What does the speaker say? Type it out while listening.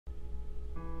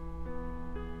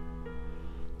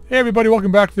Hey everybody,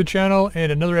 welcome back to the channel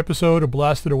and another episode of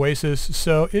Blasted Oasis.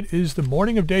 So it is the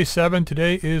morning of day 7.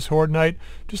 Today is horde night.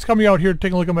 Just coming out here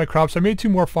taking a look at my crops. I made 2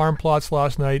 more farm plots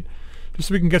last night just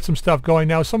so we can get some stuff going.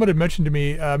 Now someone had mentioned to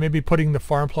me maybe putting the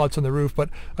farm plots on the roof, but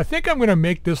I think I'm going to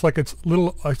make this like its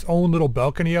own little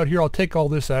balcony out here. I'll take all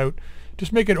this out,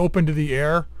 just make it open to the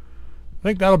air. I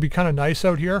think that'll be kind of nice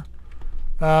out here.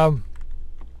 So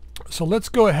let's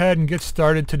go ahead and get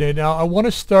started today. Now I want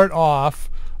to start off,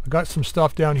 I got some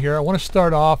stuff down here. I want to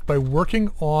start off by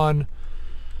working on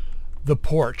the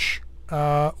porch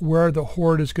where the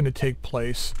horde is going to take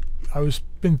place. I've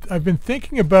been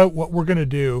thinking about what we're going to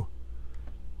do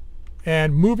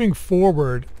and moving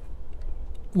forward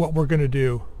what we're going to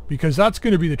do, because that's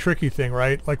going to be the tricky thing,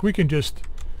 right? Like we can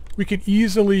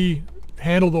easily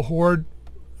handle the horde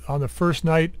on the first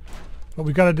night, but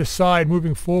we got to decide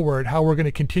moving forward how we're going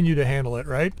to continue to handle it,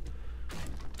 right?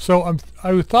 So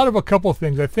I thought of a couple of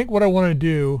things. I think what I want to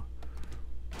do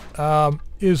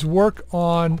is work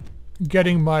on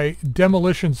getting my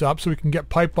demolitions up so we can get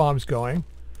pipe bombs going.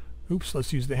 Oops,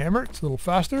 let's use the hammer. It's a little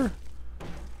faster.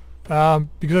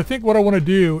 Because I think what I want to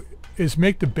do is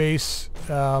make the base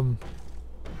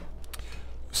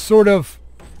sort of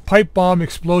pipe bomb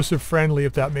explosive friendly,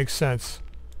 if that makes sense.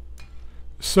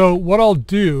 So what I'll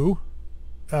do,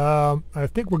 I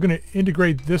think we're going to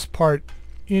integrate this part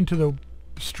into the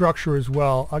structure as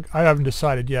well. I haven't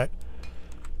decided yet.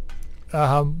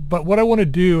 But what I want to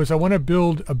do is I want to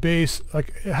build a base,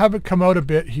 like have it come out a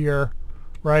bit here,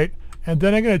 right? And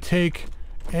then I'm going to take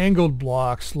angled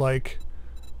blocks like,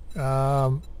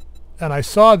 and I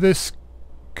saw this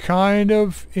kind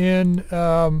of in,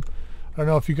 I don't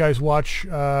know if you guys watch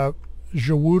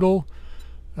Jawoodle,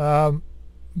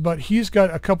 but he's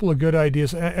got a couple of good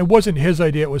ideas. It wasn't his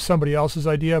idea, it was somebody else's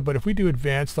idea, but if we do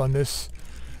advanced on this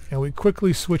and we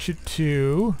quickly switch it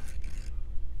to,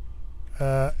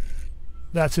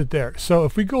 that's it there. So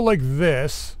if we go like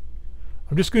this,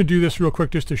 I'm just going to do this real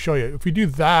quick just to show you. If we do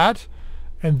that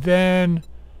and then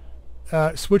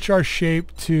switch our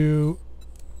shape to,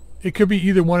 it could be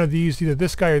either one of these, either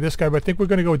this guy or this guy, but I think we're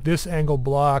going to go with this angle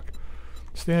block,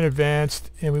 stand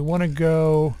advanced, and we want to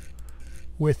go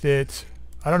with it.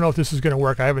 I don't know if this is going to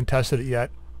work. I haven't tested it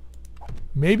yet.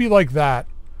 Maybe like that,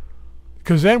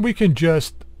 because then we can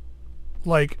just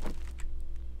like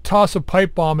toss a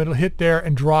pipe bomb, it'll hit there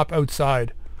and drop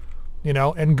outside, you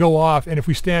know, and go off, and if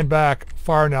we stand back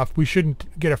far enough we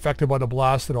shouldn't get affected by the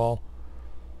blast at all.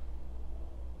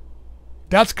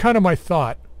 That's kind of my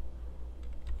thought.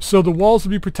 So the walls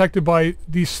will be protected by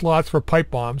these slots for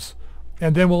pipe bombs,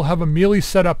 and then we'll have a melee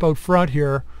set up out front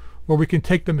here where we can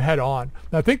take them head on.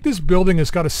 Now I think this building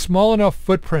has got a small enough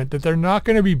footprint that they're not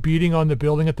going to be beating on the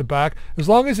building at the back, as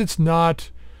long as it's not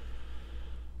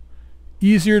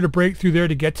easier to break through there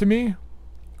to get to me,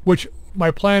 which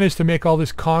my plan is to make all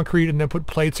this concrete and then put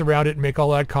plates around it and make all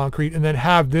that concrete and then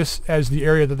have this as the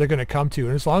area that they're going to come to.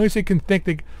 And as long as they can think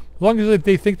they, as long as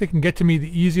they think they can get to me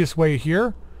the easiest way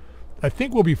here, I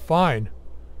think we'll be fine.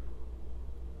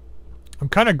 I'm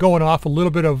kind of going off a little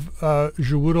bit of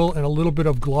Jawoodle and a little bit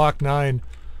of Glock 9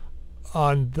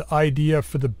 on the idea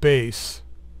for the base.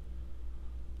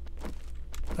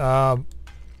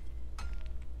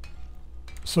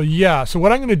 So yeah, so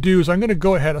what I'm going to do is I'm going to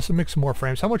go ahead, let's make some more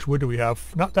frames. How much wood do we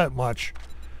have? Not that much.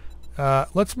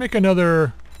 Let's make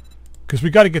another, because we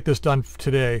got to get this done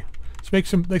today.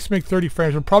 Let's make 30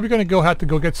 frames. We're probably going to have to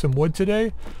go get some wood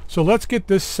today. So let's get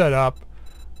this set up.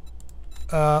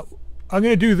 I'm going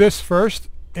to do this first,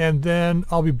 and then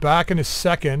I'll be back in a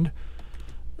second.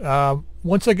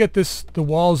 Once I get the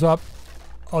walls up,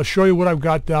 I'll show you what I've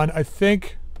got done. I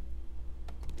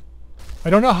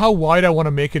don't know how wide I want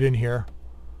to make it in here.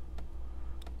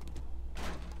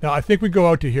 Now I think we go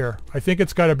out to here. I think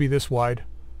it's got to be this wide.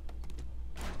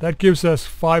 That gives us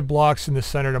 5 blocks in the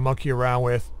center to monkey around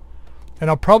with. And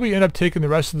I'll probably end up taking the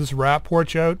rest of this wrap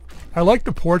porch out. I like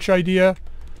the porch idea.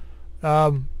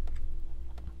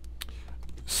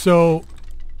 So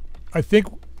I think,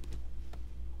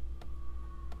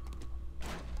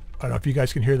 I don't know if you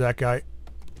guys can hear that guy.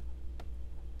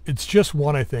 It's just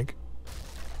one, I think.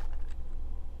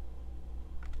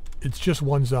 It's just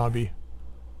one zombie.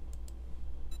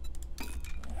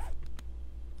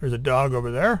 There's a dog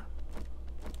over there.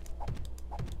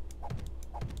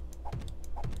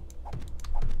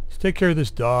 Let's take care of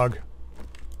this dog.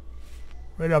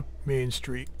 Right up Main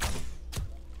Street.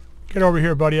 Get over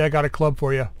here, buddy. I got a club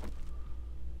for you.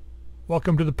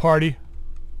 Welcome to the party.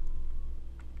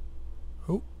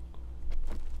 Oh.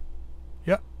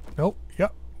 Yep. Nope.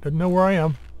 Yep. Doesn't know where I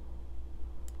am.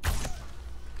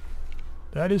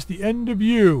 That is the end of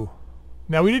you.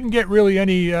 Now we didn't get really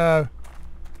any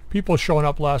people showing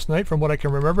up last night from what I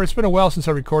can remember. It's been a while since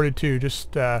I recorded too,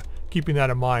 just keeping that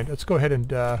in mind. Let's go ahead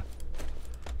and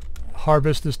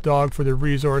harvest this dog for the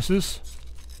resources.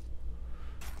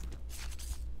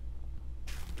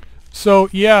 So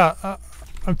yeah,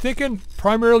 I'm thinking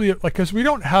primarily, like, because we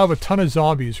don't have a ton of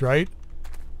zombies, right?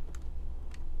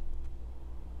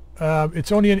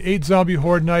 It's only an 8 zombie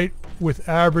horde night with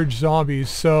average zombies,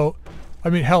 so I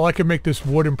mean, hell, I could make this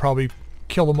wood and probably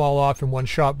kill them all off in one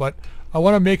shot, but I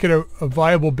want to make it a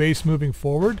viable base moving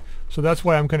forward, so that's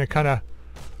why I'm going to kind of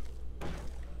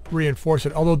reinforce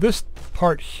it. Although this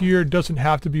part here doesn't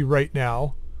have to be right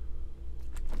now.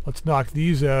 Let's knock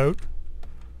these out.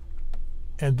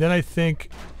 And then I think,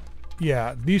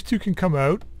 yeah, these two can come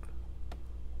out.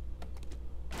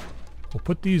 We'll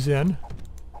put these in.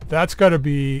 That's got to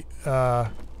be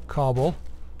cobble.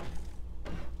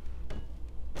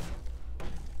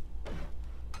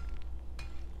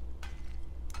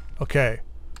 Okay.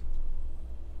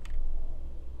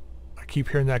 I keep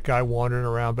hearing that guy wandering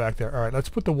around back there. All right, let's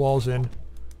put the walls in.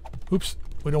 Oops,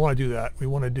 we don't want to do that. We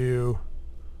want to do...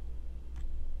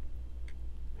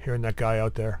 Hearing that guy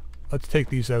out there. Let's take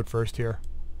these out first here.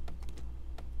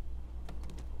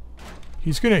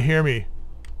 He's going to hear me.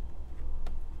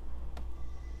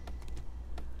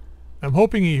 I'm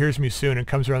hoping he hears me soon and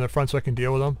comes around the front so I can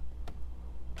deal with him.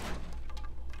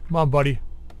 Come on, buddy.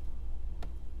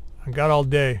 I got all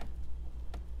day.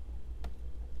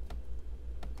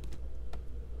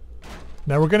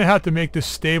 Now we're going to have to make this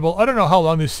stable. I don't know how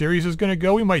long this series is going to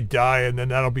go. We might die and then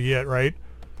that'll be it, right?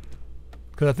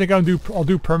 Because I think I'll do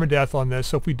permadeath on this,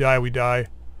 so if we die, we die.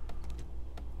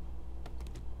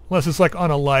 Unless it's like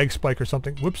on a lag spike or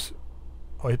something. Whoops.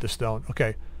 Oh, I hit the stone.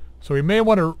 Okay. So we may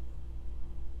want to...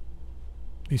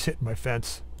 He's hitting my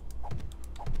fence.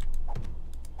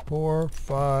 4,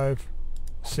 5,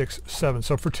 6, 7.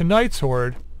 So for tonight's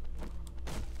horde,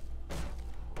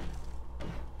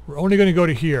 we're only going to go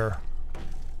to here.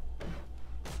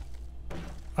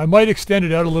 I might extend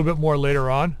it out a little bit more later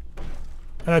on.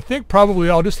 And I think probably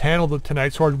I'll just handle the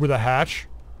tonight's horde with a hatch.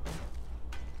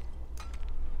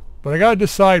 But I gotta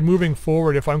decide moving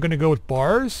forward if I'm gonna go with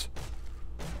bars.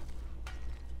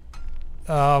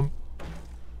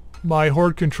 My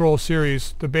horde control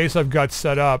series, the base I've got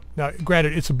set up. Now,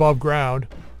 granted, it's above ground.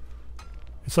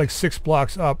 It's like 6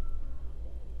 blocks up.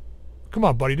 Come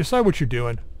on, buddy, decide what you're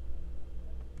doing.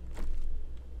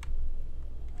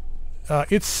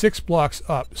 It's 6 blocks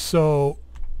up, so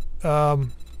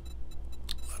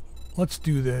let's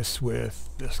do this with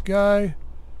this guy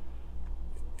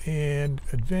and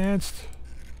advanced.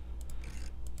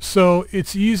 So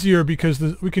it's easier because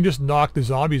we can just knock the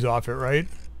zombies off it, right?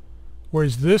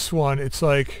 Whereas this one, it's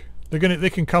like they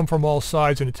can come from all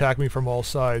sides and attack me from all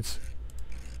sides.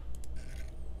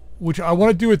 Which I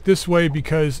want to do it this way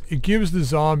because it gives the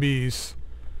zombies,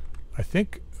 I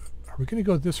think, are we going to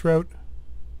go this route?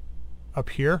 Up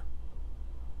here?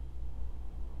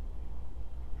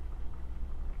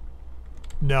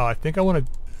 No, I think I want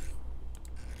to...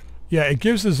 Yeah, it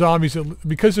gives the zombies,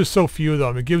 because there's so few of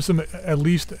them, it gives them at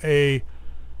least a...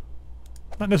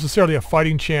 Not necessarily a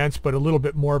fighting chance, but a little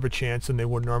bit more of a chance than they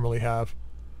would normally have.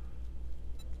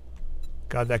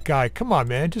 God, that guy. Come on,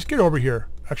 man. Just get over here.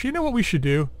 Actually, you know what we should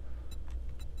do?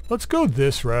 Let's go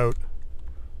this route.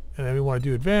 And then we want to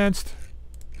do advanced.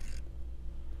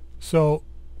 So...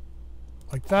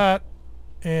 like that,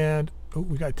 and oh,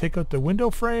 we gotta take out the window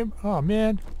frame. Oh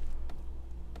man,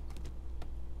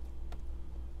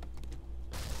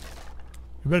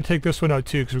 we better take this one out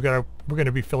too because we're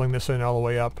gonna be filling this in all the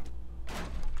way up.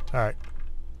 All right,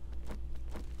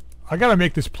 I gotta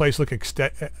make this place look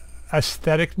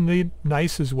aesthetically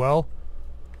nice as well.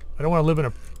 I don't want to live in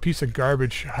a piece of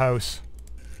garbage house.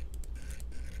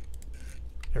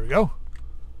 There we go.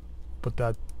 Put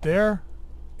that there.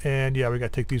 And yeah, we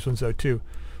got to take these ones out too.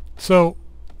 So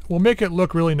we'll make it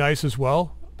look really nice as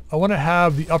well. I want to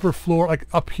have the upper floor, like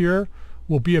up here,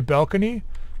 will be a balcony.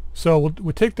 So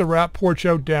we'll take the wrap porch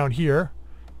out down here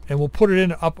and we'll put it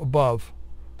in up above.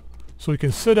 So we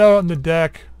can sit out on the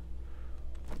deck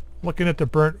looking at the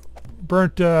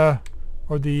burnt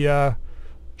or the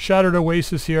shattered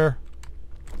Oasis here.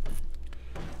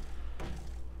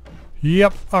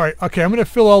 Yep. All right. Okay, I'm going to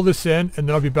fill all this in and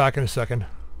then I'll be back in a second.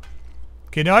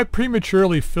 Okay, now I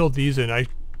prematurely filled these in.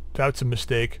 That's a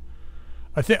mistake.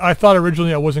 I thought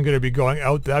originally I wasn't going to be going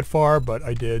out that far, but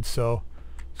I did, so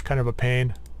it's kind of a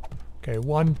pain. Okay,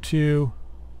 1, 2,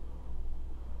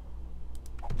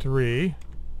 3.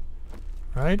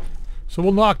 Right? So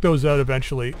we'll knock those out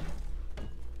eventually.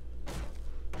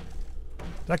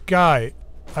 That guy,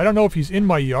 I don't know if he's in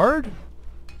my yard.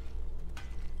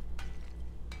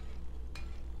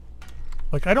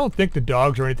 Like, I don't think the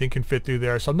dogs or anything can fit through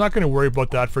there, so I'm not going to worry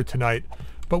about that for tonight.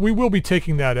 But we will be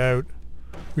taking that out.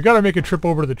 We got to make a trip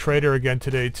over to the trader again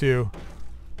today, too.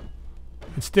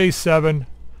 It's day 7.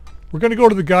 We're going to go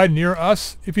to the guy near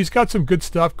us. If he's got some good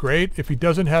stuff, great. If he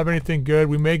doesn't have anything good,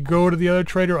 we may go to the other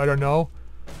trader. I don't know.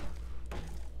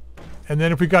 And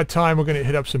then if we got time, we're going to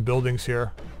hit up some buildings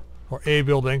here. Or a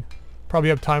building. Probably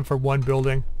have time for one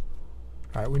building.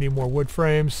 All right, we need more wood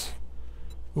frames.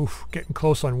 Oof, getting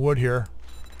close on wood here.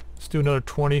 Let's do another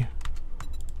 20.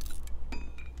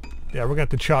 Yeah, we're going to have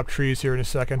to chop trees here in a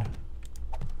second.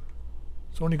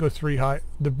 So only go 3 high.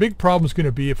 The big problem is going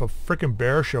to be if a frickin'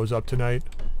 bear shows up tonight.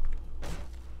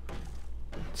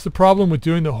 It's the problem with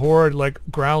doing the horde like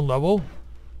ground level.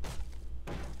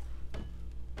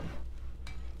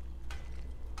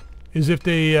 Is if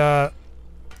they,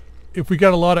 if we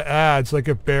got a lot of ads, like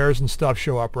if bears and stuff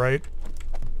show up, right?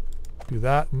 Do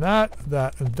that and that,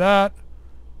 that and that.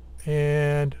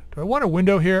 And do I want a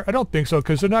window here? I don't think so,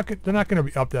 because they're not going to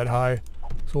be up that high.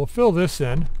 So we'll fill this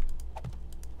in.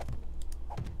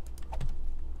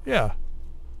 Yeah.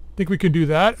 I think we can do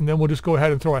that, and then we'll just go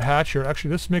ahead and throw a hatch here.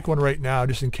 Actually, let's make one right now,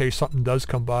 just in case something does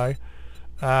come by.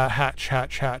 Hatch,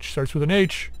 hatch, hatch. Starts with an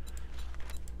H.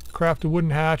 Craft a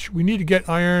wooden hatch. We need to get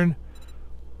iron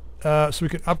so we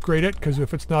can upgrade it, because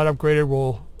if it's not upgraded,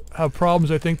 we'll have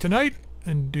problems, I think, tonight.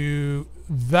 And do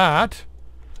that.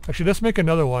 Actually, let's make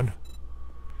another one.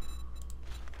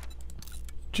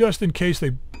 Just in case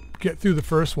they get through the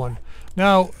first one.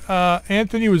 Now,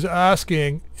 Anthony was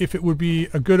asking if it would be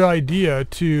a good idea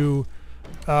to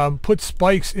put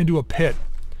spikes into a pit.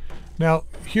 Now,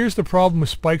 here's the problem with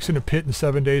spikes in a pit in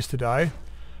 7 days to die.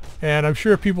 And I'm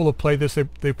sure if people have played this,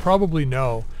 they probably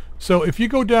know. So if you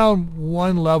go down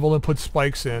one level and put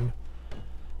spikes in,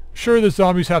 sure, the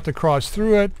zombies have to cross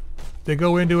through it. They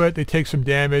go into it, they take some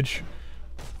damage,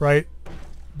 right?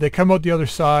 They come out the other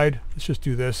side. Let's just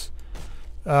do this.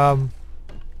 And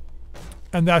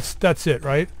that's it,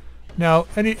 right? Now,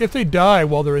 if they die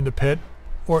while they're in the pit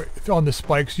or on the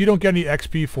spikes, you don't get any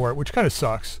XP for it, which kind of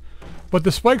sucks. But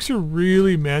the spikes are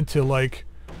really meant to, like,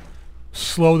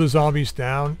 slow the zombies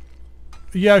down.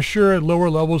 Yeah, sure, at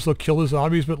lower levels they'll kill the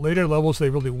zombies, but later levels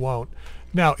they really won't.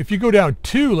 Now, if you go down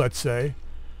 2, let's say,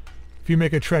 if you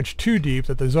make a trench too deep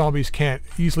that the zombies can't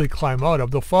easily climb out of,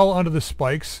 they'll fall onto the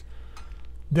spikes.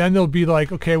 Then they'll be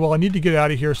like, okay, well, I need to get out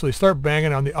of here. So they start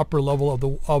banging on the upper level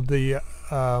of the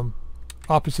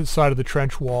opposite side of the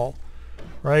trench wall,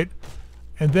 right?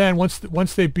 And then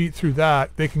once they beat through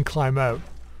that, they can climb out.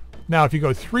 Now, if you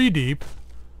go 3 deep,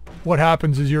 what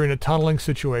happens is you're in a tunneling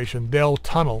situation. They'll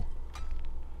tunnel.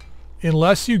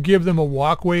 Unless you give them a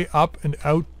walkway up and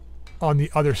out on the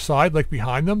other side, like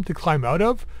behind them, to climb out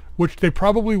of, which they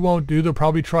probably won't do. They'll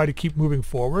probably try to keep moving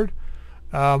forward.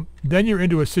 Then you're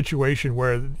into a situation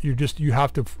where you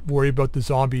have to worry about the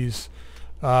zombies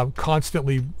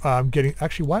constantly getting...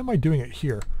 Actually, why am I doing it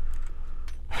here?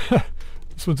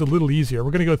 This one's a little easier.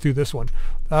 We're going to go through this one.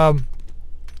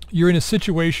 You're in a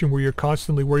situation where you're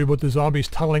constantly worried about the zombies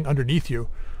tunneling underneath you,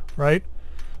 right?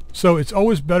 So it's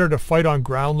always better to fight on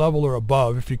ground level or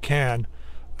above if you can.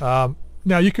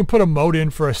 Now, you can put a moat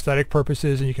in for aesthetic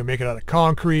purposes, and you can make it out of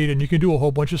concrete, and you can do a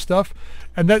whole bunch of stuff.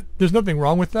 And there's nothing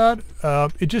wrong with that.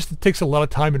 It just takes a lot of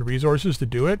time and resources to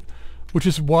do it, which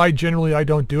is why generally I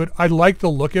don't do it. I like the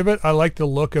look of it. I like the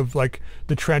look of, like,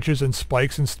 the trenches and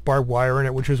spikes and barbed wire in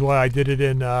it, which is why I did it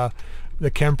in the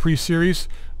Chempre series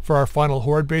for our final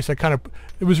horde base. It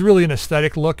was really an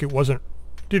aesthetic look. It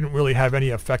didn't really have any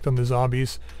effect on the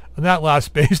zombies. And that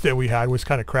last base that we had was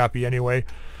kind of crappy anyway.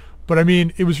 But I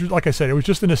mean, it was, like I said, it was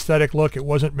just an aesthetic look. It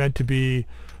wasn't meant to be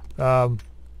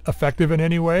effective in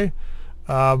any way.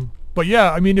 But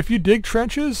yeah, I mean, if you dig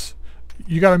trenches,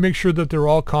 you got to make sure that they're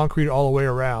all concrete all the way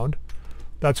around.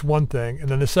 That's one thing. And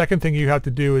then the second thing you have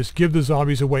to do is give the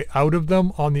zombies a way out of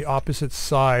them on the opposite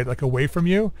side, like away from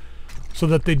you, so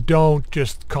that they don't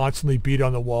just constantly beat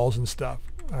on the walls and stuff.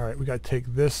 All right, we got to take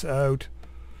this out.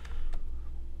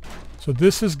 So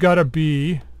this has got to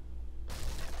be...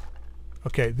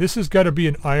 Okay, this has got to be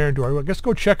an iron door. Let's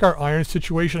go check our iron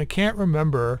situation. I can't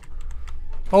remember.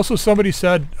 Also, somebody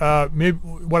said, maybe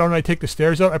why don't I take the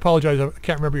stairs out? I apologize. I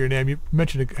can't remember your name. You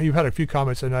mentioned you've had a few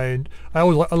comments, and I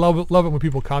love it when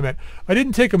people comment. I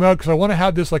didn't take them out because I want to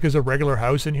have this like as a regular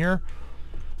house in here.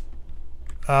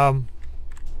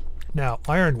 Now,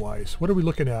 iron-wise, what are we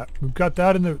looking at? We've got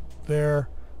that in there.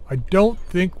 I don't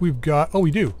think we've got... Oh,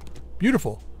 we do.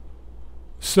 Beautiful.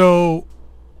 So...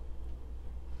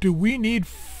 Do we need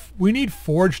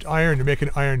forged iron to make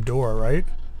an iron door, right?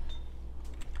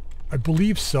 I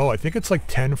believe so. I think it's like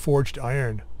 10 forged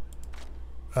iron.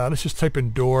 Let's just type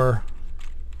in door.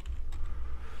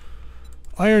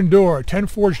 Iron door, 10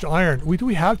 forged iron. Do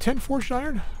we have 10 forged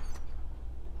iron?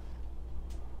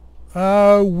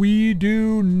 We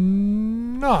do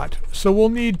not. So we'll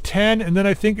need 10, and then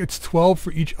I think it's 12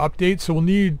 for each update, so we'll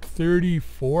need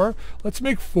 34. Let's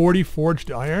make 40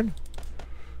 forged iron.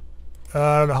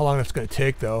 I don't know how long that's going to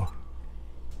take, though.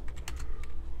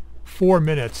 4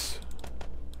 minutes.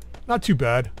 Not too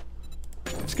bad.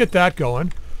 Let's get that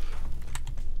going.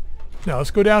 Now, let's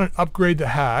go down and upgrade the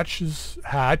hatch.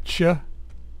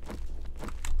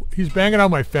 He's banging on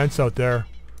my fence out there.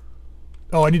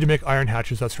 Oh, I need to make iron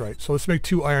hatches, that's right. So let's make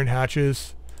 2 iron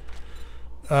hatches.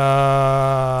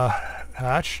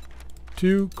 Hatch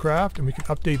 2, craft, and we can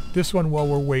update this one while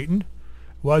we're waiting.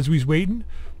 While we's waiting.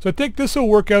 So I think this will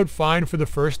work out fine for the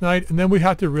first night, and then we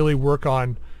have to really work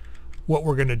on what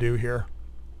we're gonna do here.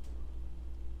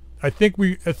 I think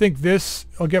this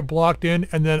will get blocked in,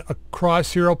 and then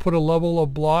across here I'll put a level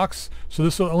of blocks. So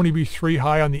this will only be 3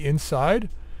 high on the inside.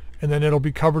 And then it'll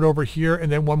be covered over here,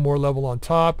 and then 1 more level on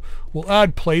top. We'll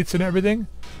add plates and everything.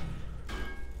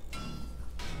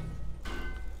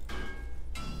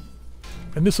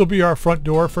 And this will be our front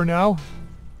door for now.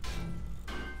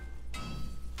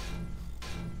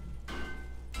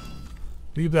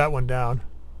 Leave that one down.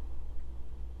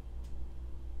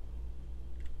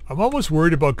 I'm almost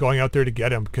worried about going out there to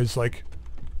get him, because like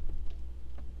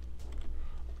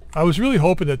I was really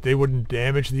hoping that they wouldn't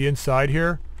damage the inside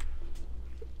here.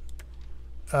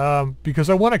 Because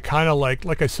I want to kind of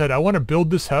like I said, I want to build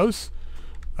this house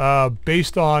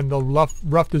based on the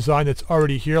rough design that's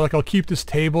already here. Like I'll keep this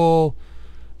table,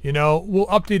 you know, we'll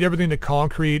update everything to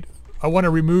concrete. I want to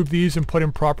remove these and put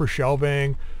in proper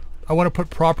shelving. I want to put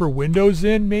proper windows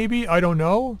in, maybe, I don't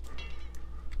know.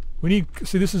 We need,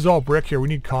 see, this is all brick here. We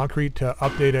need concrete to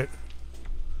update it.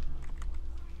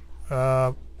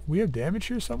 We have damage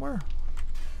here somewhere?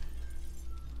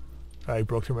 I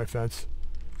broke through my fence.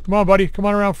 Come on, buddy. Come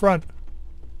on around front.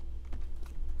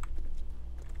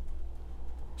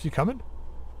 Is he coming?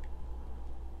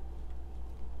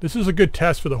 This is a good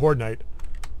test for the Horde Night.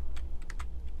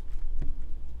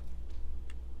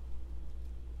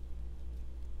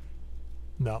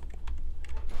 No.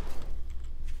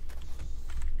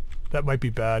 That might be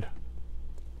bad.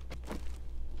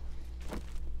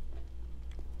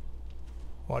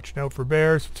 Watching out for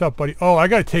bears. What's up, buddy? Oh, I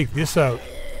gotta take this out.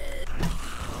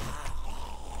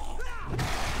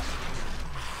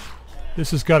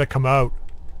 This has got to come out.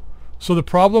 So the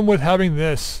problem with having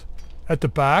this at the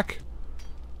back,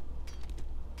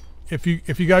 if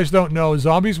you guys don't know,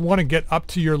 zombies want to get up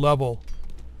to your level.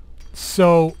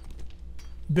 So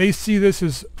they see this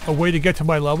as a way to get to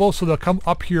my level, so they'll come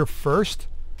up here first.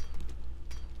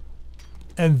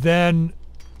 And then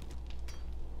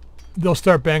they'll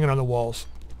start banging on the walls.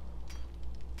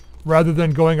 Rather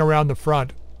than going around the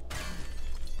front.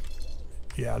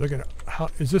 Yeah, they're gonna... How,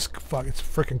 is this... Fuck, it's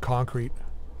freaking concrete.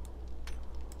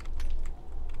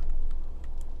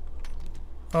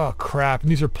 Oh, crap.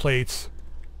 And these are plates.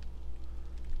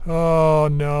 Oh,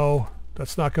 no.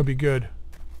 That's not gonna be good.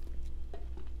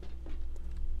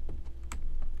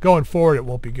 Going forward, it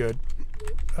won't be good.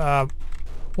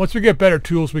 Once we get better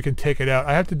tools, we can take it out.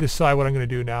 I have to decide what I'm gonna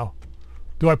do now.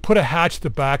 Do I put a hatch at the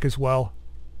back as well?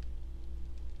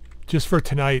 Just for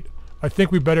tonight. I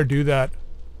think we better do that.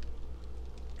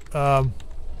 Let's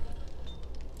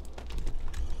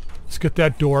get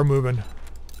that door moving.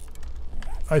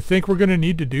 I think we're going to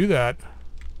need to do that.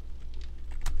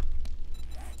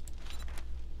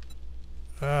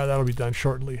 That'll be done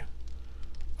shortly.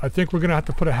 I think we're going to have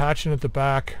to put a hatch in at the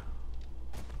back.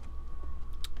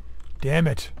 Damn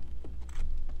it.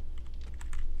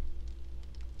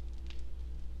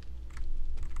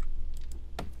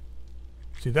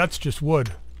 See, that's just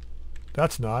wood.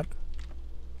 That's not.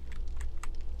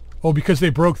 Oh, because they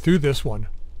broke through this one.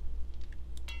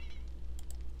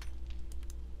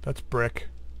 That's brick.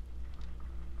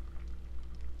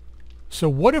 So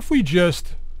what if we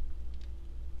just...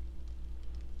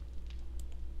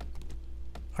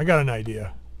 I got an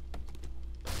idea.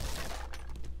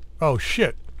 Oh,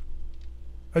 shit.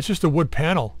 That's just a wood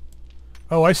panel.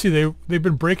 Oh, I see. They've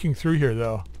been breaking through here,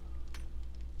 though.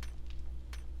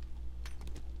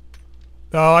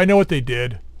 Oh, I know what they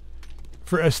did.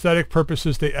 For aesthetic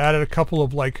purposes, they added a couple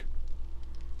of, like...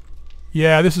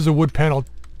 Yeah, this is a wood panel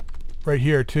right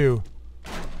here, too.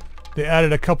 They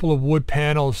added a couple of wood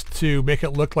panels to make it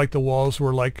look like the walls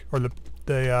were like... Or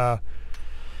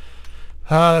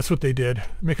that's what they did.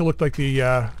 Make it look like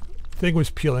the thing was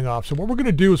peeling off. So what we're going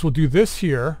to do is we'll do this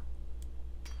here.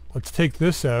 Let's take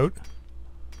this out.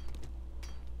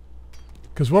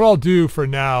 Because what I'll do for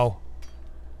now...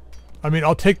 I mean,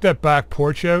 I'll take that back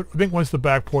porch out. I think once the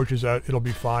back porch is out, it'll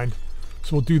be fine.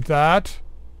 So we'll do that.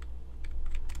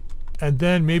 And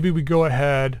then maybe we go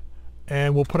ahead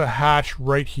and we'll put a hatch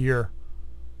right here.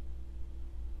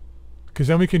 Because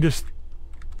then we can just,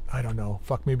 I don't know,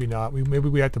 fuck, maybe not. Maybe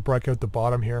we have to break out the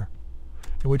bottom here.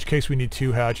 In which case we need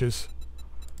 2 hatches.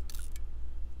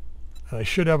 And I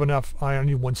should have enough iron. I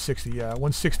need 160, yeah.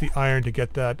 160 iron to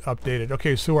get that updated.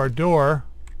 Okay, so our door.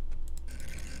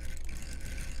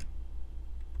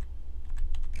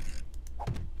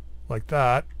 Like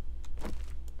that.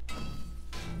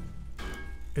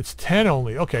 It's 10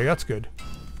 only. Okay, that's good.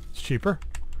 It's cheaper.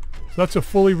 So that's a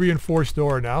fully reinforced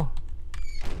door now.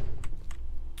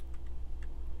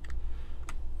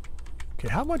 Okay,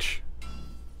 how much?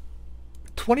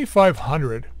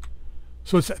 2,500.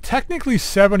 So it's technically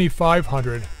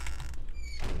 7,500.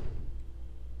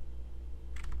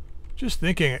 Just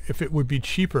thinking if it would be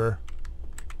cheaper.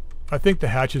 I think the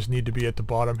hatches need to be at the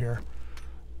bottom here.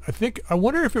 I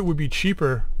wonder if it would be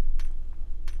cheaper.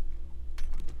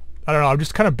 I don't know, I'm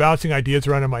just kind of bouncing ideas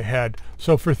around in my head.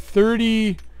 So for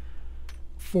 30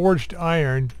 forged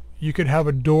iron, you could have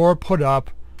a door put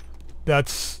up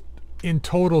that's in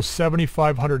total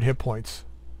 7,500 hit points.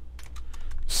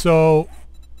 So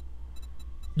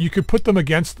you could put them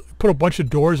against, put a bunch of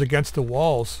doors against the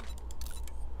walls,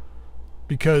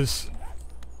 because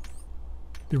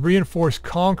the reinforced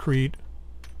concrete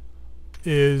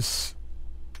is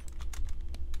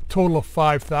a total of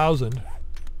 5,000.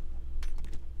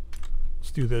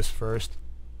 Let's do this first.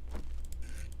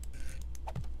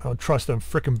 I don't trust them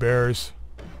frickin' bears.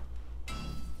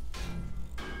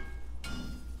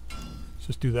 Let's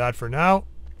just do that for now.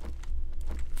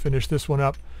 Finish this one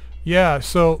up. Yeah,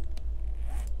 so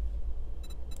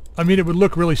I mean, it would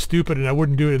look really stupid and I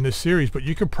wouldn't do it in this series, but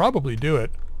you could probably do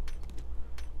it.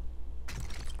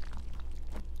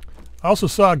 I also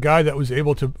saw a guy that was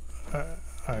able to,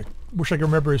 I wish I could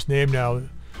remember his name now. It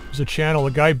was a channel.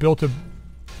 A guy built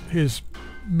his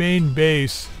main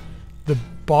base. The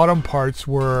bottom parts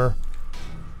were,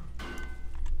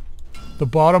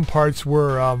 let's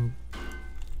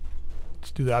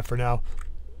do that for now.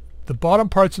 The bottom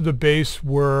parts of the base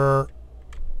were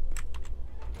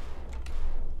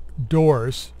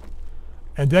doors,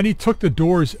 and then he took the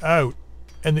doors out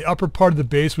and the upper part of the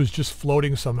base was just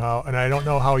floating somehow, and I don't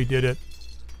know how he did it.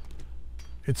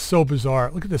 It's so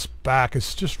bizarre. Look at this back,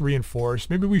 it's just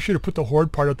reinforced. Maybe we should have put the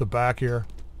horde part at the back here.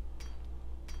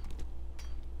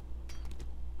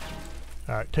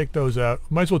 Alright, take those out.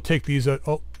 Might as well take these out.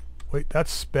 Oh, wait,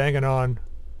 that's banging on.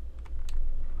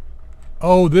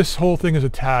 Oh, this whole thing is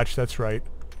attached, that's right.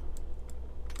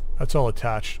 That's all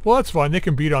attached. Well, that's fine, they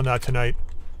can beat on that tonight.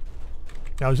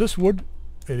 Now, is this wood?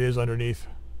 It is underneath.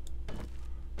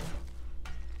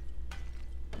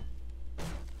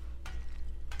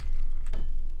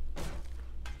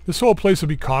 This whole place will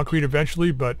be concrete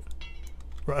eventually, but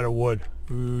we're out of wood.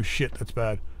 Ooh, shit, that's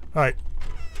bad. Alright,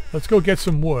 let's go get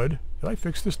some wood. Did I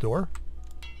fix this door?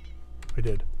 I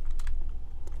did.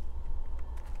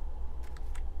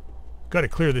 Got to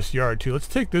clear this yard too. Let's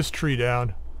take this tree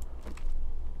down.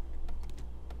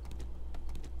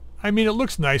 I mean, it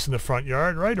looks nice in the front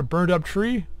yard, right? A burned up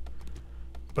tree.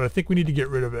 But I think we need to get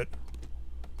rid of it.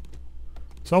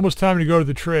 It's almost time to go to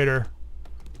the trader.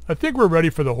 I think we're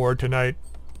ready for the horde tonight.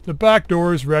 The back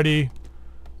door is ready.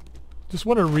 Just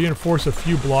want to reinforce a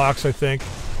few blocks, I think.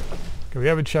 Okay, we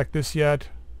haven't checked this yet.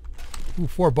 Ooh,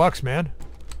 $4, man.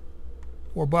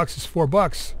 $4 is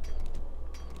 $4.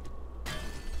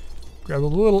 Grab a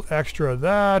little extra of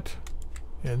that.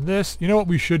 And this. You know what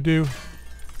we should do?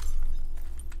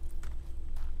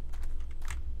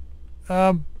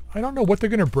 I don't know what they're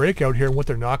going to break out here and what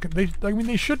they're not going to. I mean,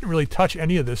 they shouldn't really touch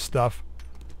any of this stuff.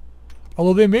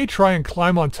 Although they may try and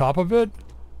climb on top of it.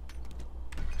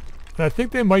 And I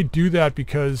think they might do that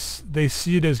because they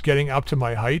see it as getting up to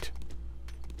my height.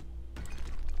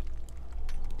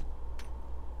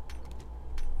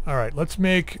 Alright, let's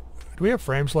make... Do we have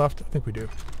frames left? I think we do.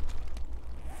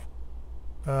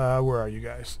 Where are you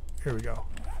guys? Here we go.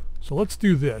 So let's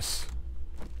do this.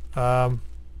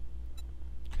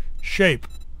 Shape.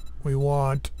 We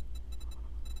want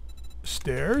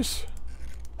stairs.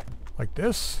 Like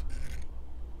this.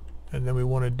 And then we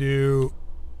want to do...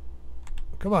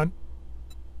 Come on.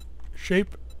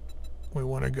 Shape. We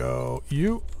want to go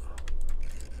you.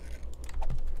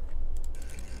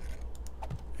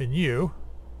 And you.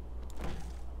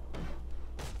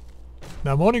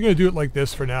 Now I'm only going to do it like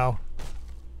this for now.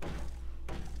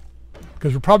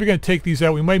 Because we're probably going to take these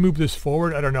out. We might move this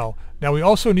forward. I don't know. Now we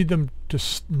also need them to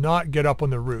not get up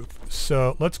on the roof.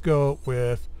 So let's go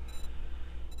with,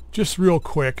 just real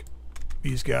quick,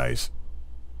 these guys.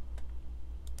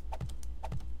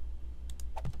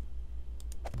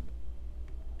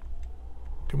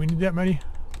 Do we need that many?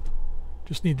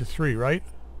 Just need the 3, right?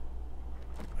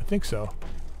 I think so.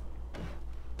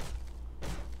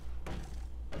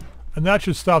 And that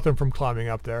should stop them from climbing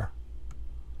up there.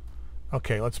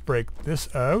 Okay, let's break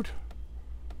this out.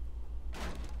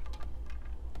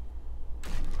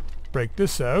 Break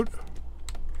this out.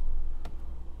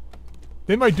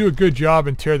 They might do a good job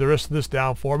and tear the rest of this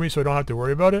down for me so I don't have to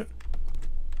worry about it.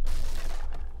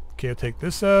 Okay, I'll take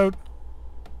this out.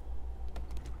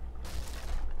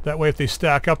 That way if they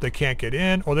stack up they can't get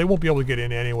in, or they won't be able to get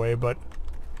in anyway, but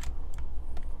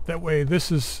that way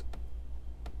this is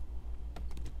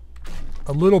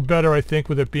a little better, I think,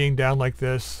 with it being down like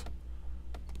this.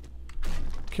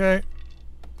 Okay.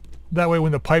 That way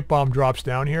when the pipe bomb drops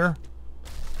down here,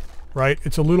 right,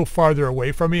 it's a little farther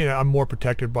away from me and I'm more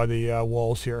protected by the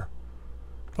walls here.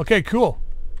 Okay, cool.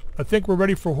 I think we're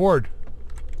ready for Horde.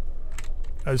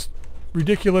 As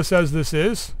ridiculous as this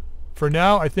is, for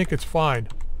now, I think it's fine.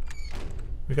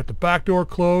 We got the back door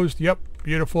closed. Yep,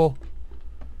 beautiful.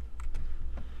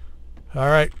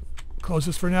 Alright, close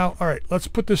this for now. Alright, let's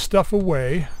put this stuff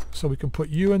away so we can put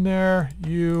you in there,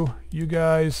 you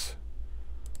guys,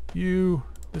 you,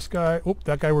 this guy. Oh,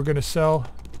 that guy we're going to sell.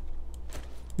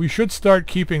 We should start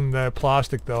keeping the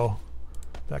plastic though.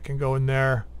 That can go in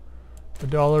there. The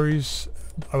dollaries.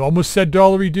 I almost said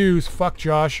dollary dues. Fuck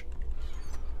Josh.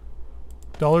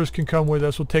 Dollars can come with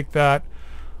us. We'll take that.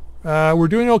 We're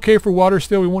doing okay for water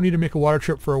still. We won't need to make a water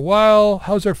trip for a while.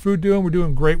 How's our food doing? We're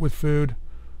doing great with food.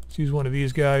 Let's use one of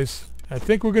these guys. I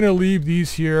think we're going to leave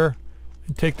these here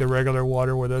and take the regular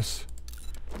water with us.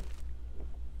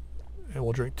 And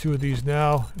we'll drink 2 of these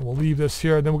now. And we'll leave this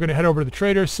here. And then we're going to head over to the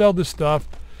trader, sell this stuff,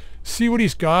 see what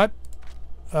he's got.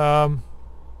 We've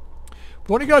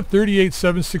only got 38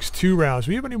 7.62 rounds.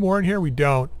 Do we have any more in here? We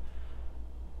don't.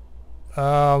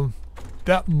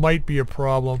 That might be a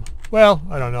problem. Well,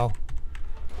 I don't know.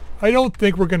 I don't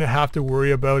think we're going to have to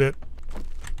worry about it.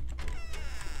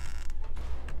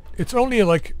 It's only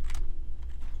like...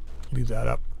 Leave that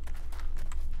up.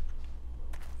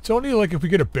 It's only like if we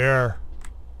get a bear.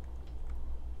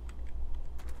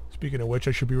 Speaking of which,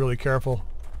 I should be really careful.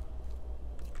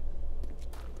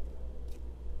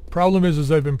 Problem is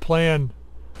I've been playing...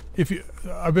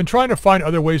 I've been trying to find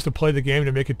other ways to play the game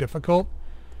to make it difficult.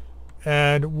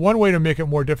 And one way to make it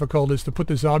more difficult is to put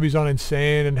the zombies on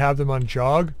insane and have them on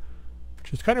jog,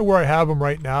 which is kind of where I have them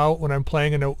right now when I'm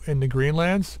playing in the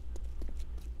Greenlands.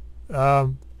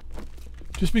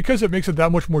 Just because it makes it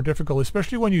that much more difficult,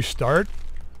 especially when you start.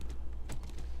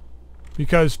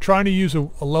 Because trying to use a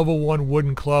level 1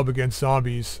 wooden club against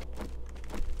zombies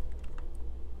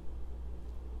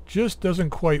just doesn't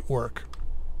quite work.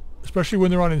 Especially when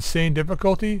they're on insane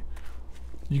difficulty.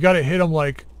 You gotta hit them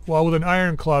like... Well, with an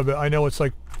iron club, I know it's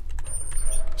like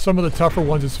some of the tougher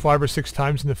ones, it's 5 or 6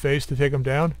 times in the face to take them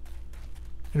down.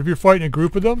 And if you're fighting a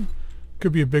group of them, it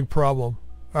could be a big problem.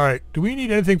 Alright, do we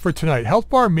need anything for tonight? Health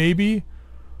bar, maybe.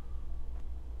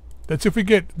 That's if we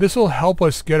get... This will help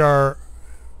us get our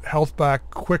health back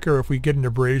quicker if we get an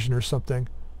abrasion or something.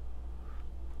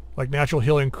 Like natural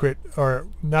healing crit, or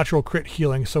natural crit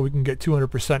healing, so we can get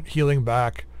 200% healing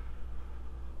back.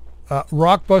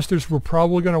 Rock busters we're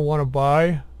probably going to want to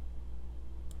buy.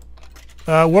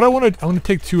 I'm going to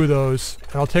take 2 of those,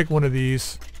 and I'll take one of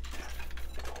these.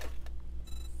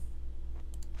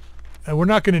 And we're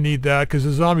not going to need that because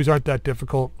the zombies aren't that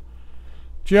difficult.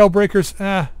 Jailbreakers,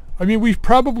 I mean, we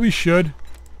probably should.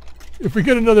 If we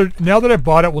get another, now that I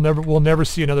bought it, we'll never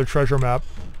see another treasure map.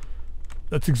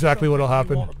 That's exactly what'll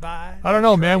happen. I don't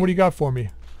know, man. What do you got for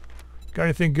me? Got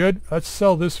anything good? Let's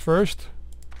sell this first.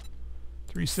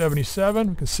 377.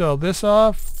 We can sell this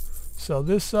off. Sell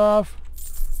this off.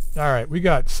 All right, we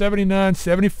got 79,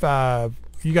 75.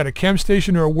 You got a chem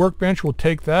station or a workbench? We'll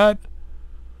take that.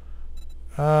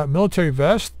 Military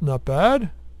vest, not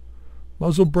bad.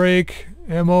 Muzzle brake,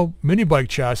 ammo, mini bike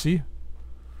chassis.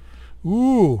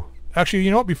 Ooh, actually,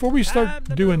 you know what? Before we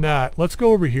start doing that, let's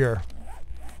go over here.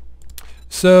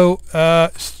 So,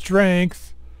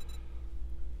 strength.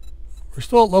 We're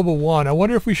still at level 1. I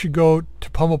wonder if we should go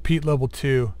to Pummel Pete level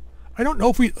 2. I don't know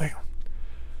if we...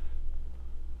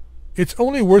 It's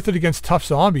only worth it against tough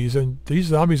zombies, and these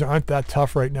zombies aren't that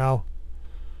tough right now.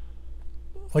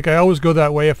 Like, I always go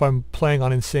that way if I'm playing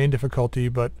on insane difficulty,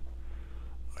 but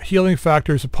healing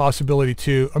factor is a possibility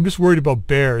too. I'm just worried about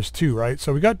bears too, right?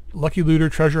 So we got Lucky Looter,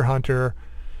 Treasure Hunter.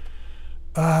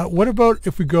 What about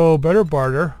if we go Better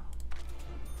Barter?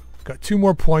 Got 2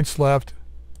 more points left.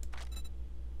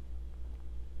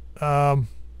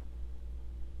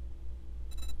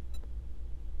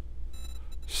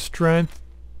 Strength.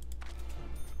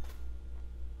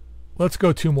 Let's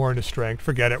go 2 more into strength.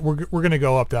 Forget it. We're going to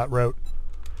go up that route.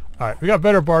 Alright, we got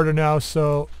better barter now,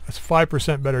 so that's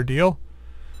 5% better deal.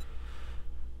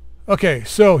 Okay,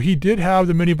 so he did have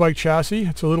the mini bike chassis.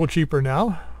 It's a little cheaper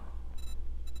now.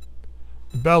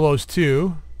 The bellows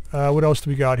too. What else do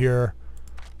we got here?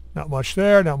 Not much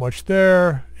there, not much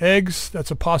there. Eggs, that's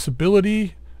a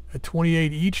possibility at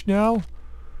 28 each now.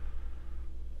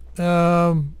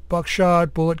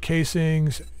 Buckshot, bullet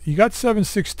casings. You got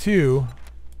 7.62.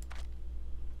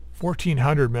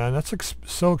 1,400, man. That's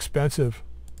so expensive.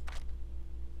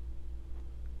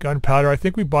 Gunpowder. I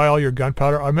think we buy all your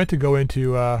gunpowder. I meant to go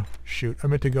into, shoot. I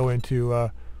meant to go into,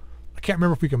 I can't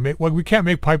remember if we can make, well, we can't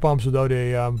make pipe bombs without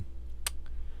a,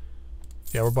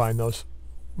 yeah, we're buying those.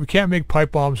 We can't make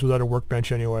pipe bombs without a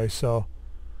workbench anyway, so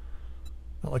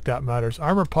not like that matters.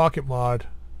 Armor pocket mod,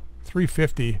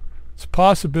 350. It's a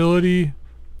possibility.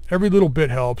 Every little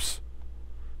bit helps.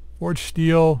 Forged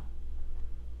steel.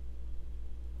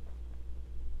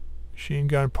 Machine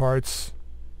gun parts.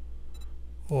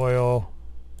 Oil.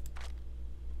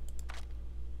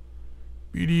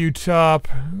 BDU top.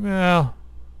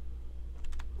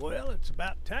 Well, it's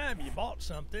about time you bought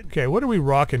something. Okay, what are we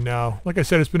rocking now? Like I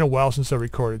said, it's been a while since I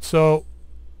recorded. So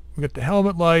we got the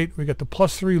helmet light. We got the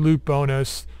 +3 loot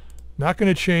bonus. Not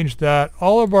going to change that.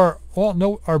 All of our, well,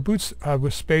 no, our boots have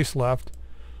a space left.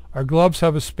 Our gloves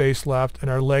have a space left, and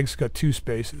our legs got 2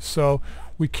 spaces. So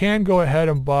we can go ahead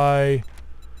and buy.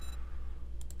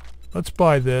 Let's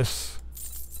buy this.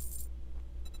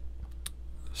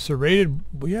 Serrated.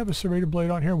 We have a serrated blade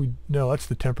on here. No, that's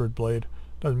the tempered blade.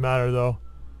 Doesn't matter though.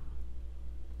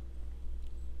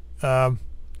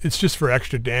 It's just for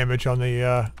extra damage on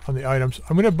the items.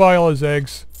 I'm gonna buy all his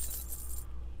eggs.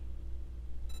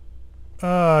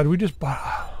 Do we just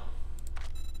buy?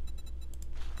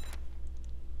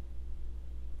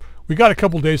 We got a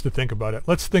couple days to think about it.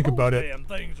 Let's think about it. Damn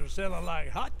things are selling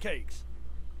like hotcakes.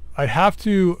 I'd have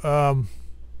to.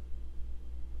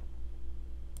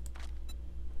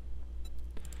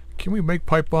 Can we make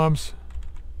pipe bombs?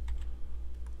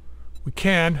 We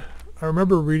can. I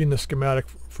remember reading the schematic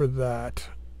for that.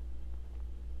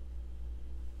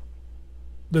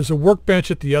 There's a workbench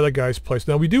at the other guy's place.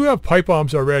 Now we do have pipe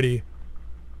bombs already.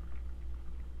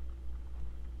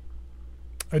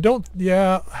 I don't,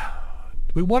 yeah.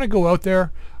 Do we want to go out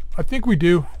there? I think we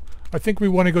do. I think we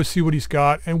want to go see what he's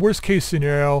got. And worst case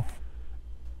scenario,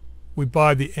 we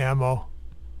buy the ammo.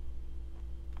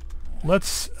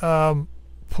 Let's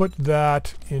put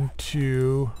that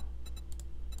into...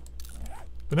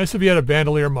 But nice if you had a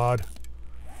bandolier mod.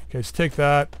 Okay, let's take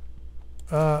that.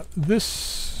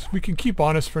 This, we can keep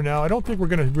honest for now. I don't think we're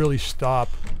going to really stop.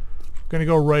 We're going to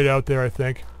go right out there, I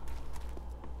think.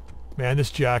 Man,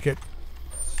 this jacket.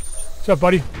 What's up,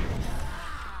 buddy?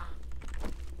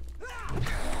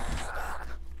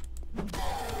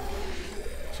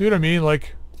 See what I mean?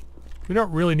 Like, we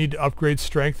don't really need to upgrade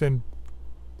strength and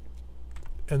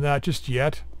that just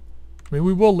yet. I mean,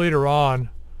 we will later on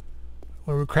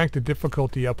when we crank the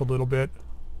difficulty up a little bit.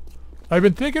 I've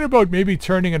been thinking about maybe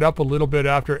turning it up a little bit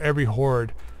after every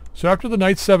horde. So after the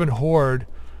Night 7 horde,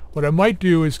 what I might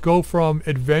do is go from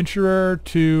adventurer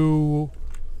to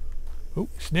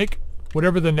snake,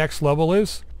 whatever the next level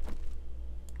is,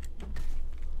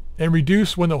 and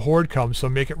reduce when the horde comes. So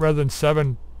make it, rather than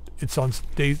 7, it's on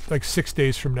days like 6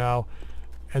 days from now,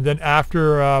 and then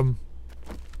after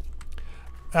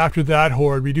that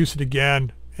horde, reduce it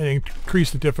again and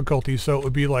increase the difficulty, so it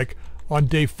would be like on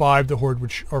day 5 the horde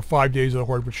would or 5 days the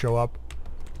horde would show up.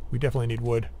 We definitely need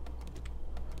wood.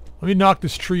 Let me knock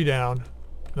this tree down,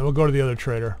 then we'll go to the other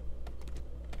trader.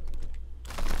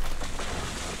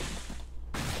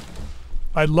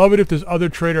 I'd love it if this other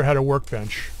trader had a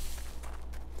workbench.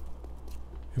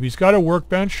 If he's got a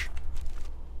workbench,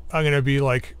 I'm gonna be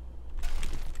like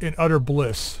in utter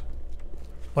bliss.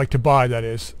 Like to buy, that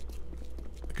is.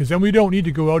 Because then we don't need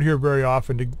to go out here very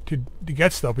often to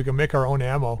get stuff. We can make our own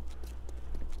ammo.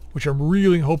 Which I'm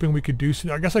really hoping we could do.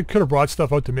 I guess I could have brought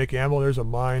stuff out to make ammo. There's a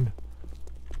mine.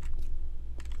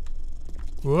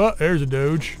 Whoa, there's a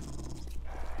doge.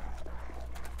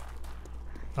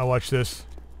 Now watch this.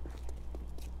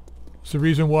 It's the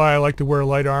reason why I like to wear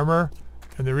light armor.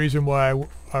 And the reason why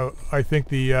I think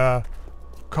the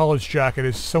college jacket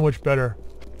is so much better.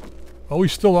 Oh,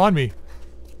 he's still on me.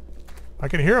 I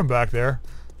can hear him back there.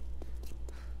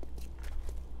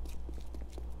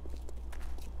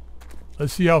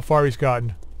 Let's see how far he's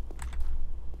gotten.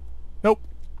 Nope.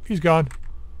 He's gone.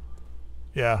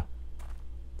 Yeah.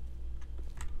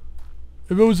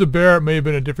 If it was a bear, it may have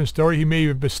been a different story. He may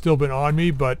have still been on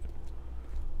me, but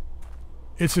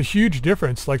it's a huge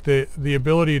difference. Like the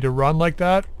ability to run like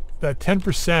that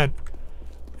 10%,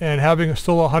 and having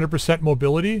still 100%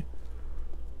 mobility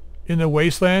in the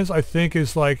wastelands, I think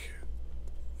is like,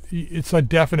 it's a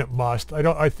definite must.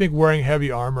 I think wearing heavy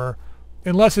armor,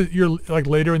 unless you're like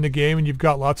later in the game and you've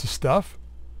got lots of stuff.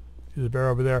 There's a bear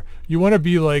over there. You want to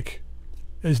be like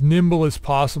as nimble as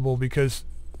possible, because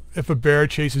if a bear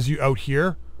chases you out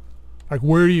here, like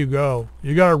where do you go?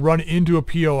 You got to run into a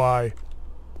POI.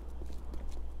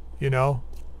 You know?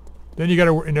 Then you got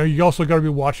to, you know, you also got to be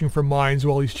watching for mines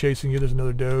while he's chasing you. There's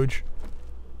another doge.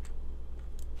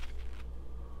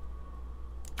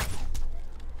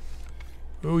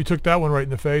 Ooh, he took that one right in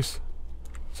the face.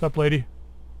 What's up, lady?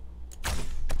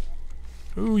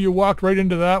 Ooh, you walked right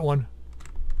into that one.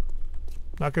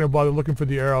 Not going to bother looking for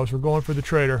the arrows. We're going for the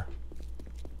trader.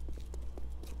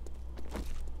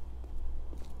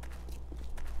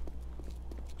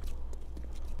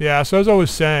 Yeah, so as I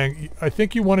was saying, I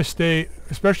think you want to stay,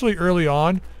 especially early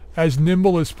on, as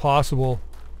nimble as possible.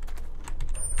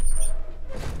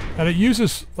 And it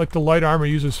uses, like the light armor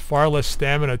uses far less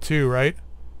stamina too, right?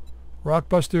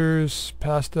 Rockbusters,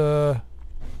 pasta.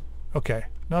 Okay,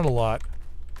 not a lot.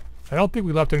 I don't think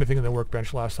we left anything in the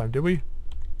workbench last time, did we?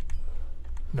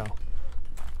 No.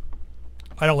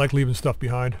 I don't like leaving stuff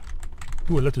behind.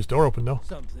 Ooh, I left this door open though.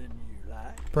 Something you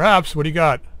like? Perhaps. What do you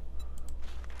got?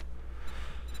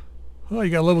 Oh,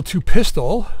 you got a level 2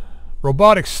 pistol.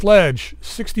 Robotic sledge,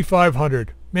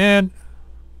 6,500. Man,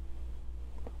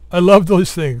 I love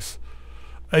those things.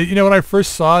 You know, when I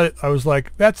first saw it, I was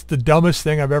like, that's the dumbest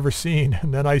thing I've ever seen.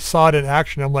 And then I saw it in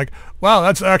action. I'm like, wow,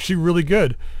 that's actually really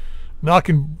good.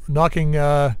 Knocking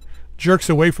jerks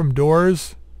away from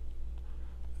doors.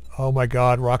 Oh my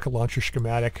god, rocket launcher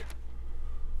schematic.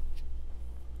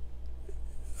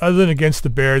 Other than against the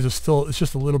bears, it's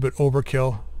just a little bit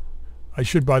overkill. I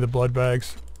should buy the blood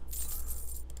bags.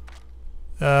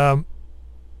 That's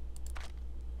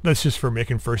just for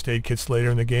making first aid kits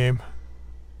later in the game.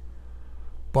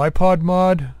 Bipod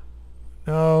mod?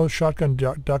 No. Shotgun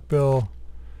duckbill.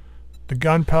 The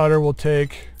gunpowder will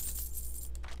take.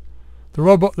 The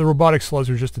robotic slugs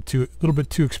are just a little bit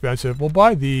too expensive. We'll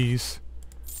buy these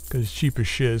because it's cheap as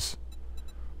shiz.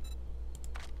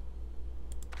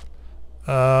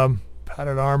 Padded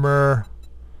armor.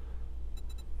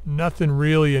 Nothing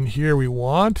really in here we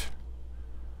want.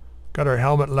 Got our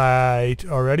helmet light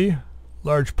already.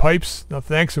 Large pipes. No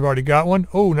thanks, I've already got one.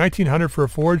 Oh, 1900 for a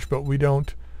forge, but we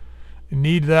don't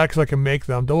need that because I can make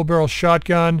them. Double barrel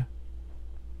shotgun.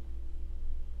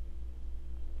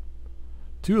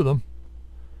 2 of them.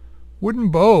 Wooden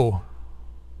bow.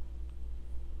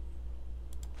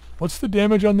 What's the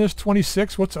damage on this?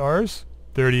 26? What's ours?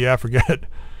 30, yeah, forget it.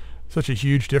 Such a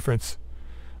huge difference.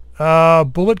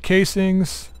 Bullet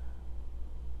casings.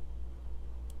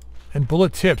 And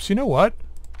bullet tips. You know what?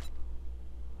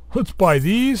 Let's buy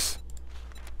these.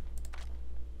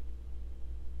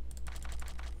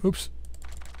 Oops.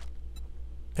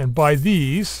 And buy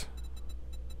these.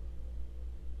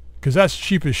 Because that's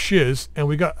cheap as shiz. And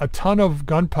we got a ton of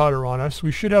gunpowder on us.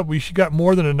 We should got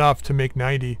more than enough to make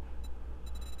 90.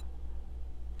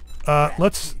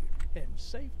 Let's... And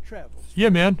safe travels. Yeah,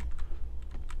 man.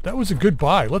 That was a good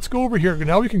buy. Let's go over here.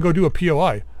 Now we can go do a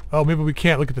POI. Oh, maybe we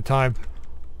can't. Look at the time.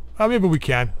 Oh, maybe we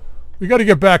can. We got to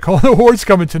get back home. The horde's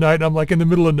coming tonight, and I'm like in the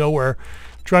middle of nowhere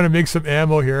trying to make some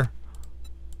ammo here.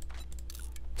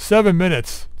 7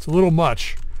 minutes. It's a little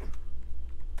much.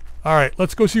 All right,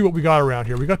 let's go see what we got around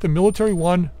here. We got the military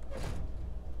one.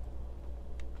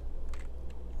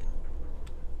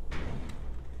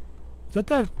 Is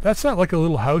that? That's not like a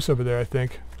little house over there, I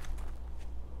think.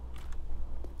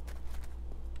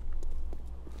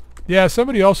 Yeah,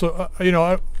 somebody also, you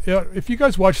know, if you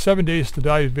guys watch 7 Days to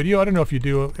Die video, I don't know if you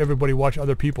do, everybody watch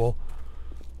other people.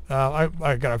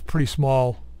 I got a pretty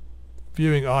small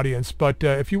viewing audience, but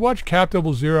if you watch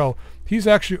Cap00, he's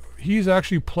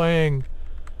actually playing,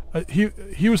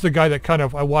 he was the guy that kind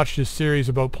of, I watched his series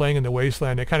about playing in the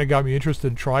Wasteland. It kind of got me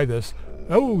interested to try this.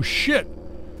 Oh, shit.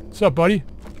 What's up, buddy?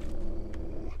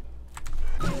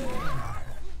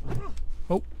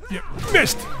 Oh, yeah,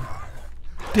 missed.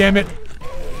 Damn it.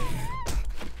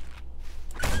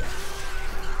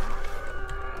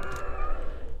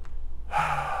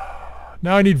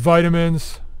 Now I need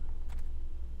vitamins.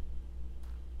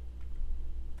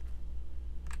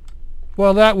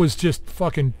 Well, that was just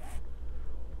fucking...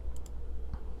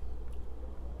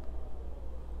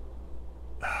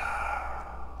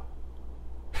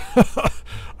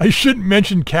 I shouldn't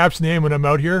mention Cap's name when I'm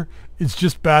out here. It's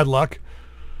just bad luck.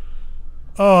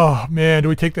 Oh, man. Do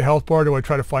we take the health bar or do I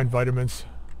try to find vitamins?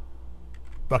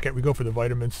 Fuck it. We go for the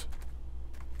vitamins.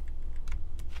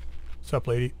 What's up,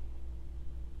 lady?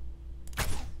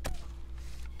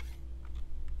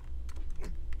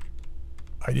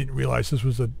 I didn't realize this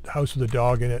was a house with a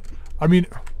dog in it. I mean,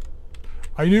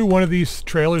 I knew one of these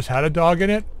trailers had a dog in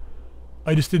it.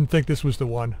 I just didn't think this was the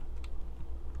one.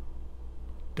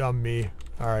 Dumb me.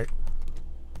 Alright.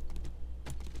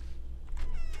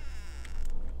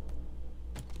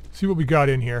 See what we got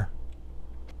in here.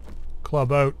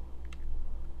 Club out.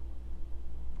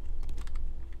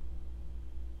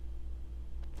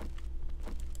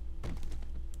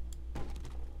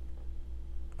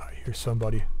 I hear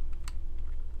somebody.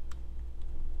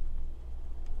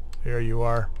 There you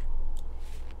are.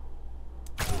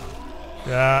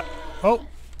 Yeah. Oh.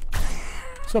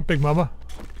 What's up, Big Mama?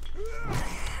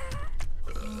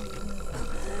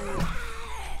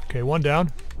 Okay, one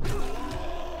down.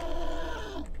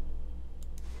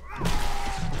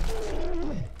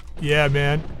 Yeah,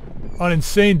 man. On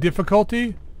insane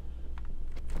difficulty,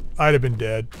 I'd have been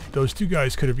dead. Those two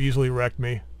guys could have easily wrecked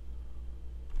me.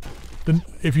 Then,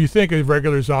 if you think a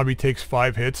regular zombie takes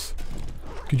 5 hits,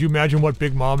 could you imagine what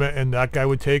Big Mama and that guy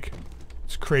would take?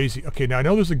 It's crazy. Okay, now I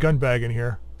know there's a gun bag in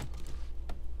here.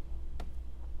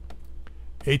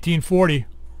 1840.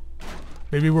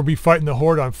 Maybe we'll be fighting the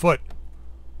horde on foot.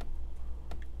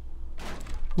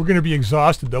 We're going to be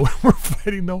exhausted though when we're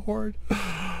fighting the horde.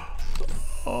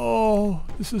 Oh,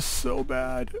 this is so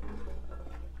bad.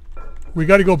 We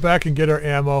got to go back and get our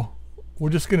ammo.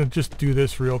 We're just going to do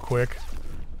this real quick.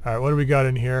 Alright, what do we got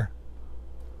in here?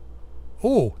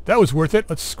 Oh, that was worth it.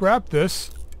 Let's scrap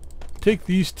this. Take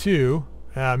these two.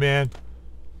 Ah, man.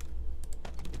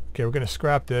 Okay, we're going to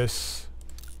scrap this.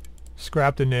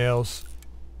 Scrap the nails.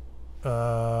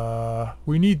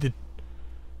 We need the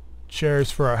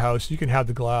chairs for our house. You can have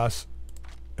the glass.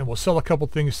 And we'll sell a couple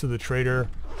things to the trader.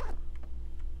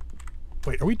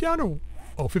 Wait, are we down to...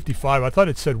 Oh, 55. I thought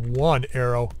it said 1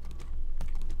 arrow.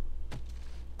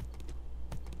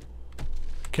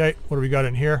 Okay, what do we got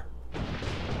in here?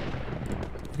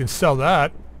 We can sell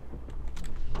that.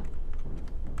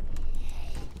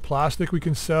 Plastic we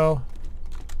can sell.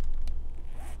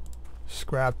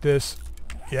 Scrap this.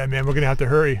 Yeah, man, we're going to have to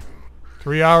hurry.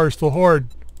 3 hours till horde.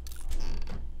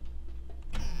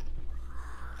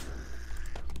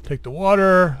 Take the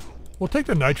water. We'll take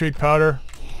the nitrate powder.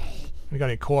 We got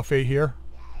any coffee here?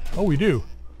 Oh, we do.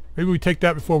 Maybe we take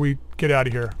that before we get out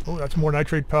of here. Oh, that's more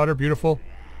nitrate powder. Beautiful.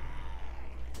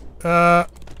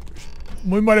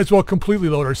 We might as well completely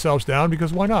load ourselves down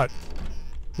because why not?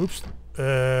 Oops.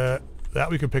 That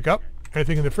we can pick up.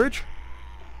 Anything in the fridge?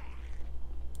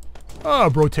 Oh,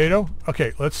 brotato.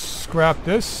 Okay, let's scrap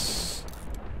this.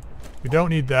 We don't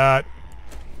need that.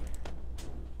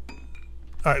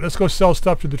 Alright, let's go sell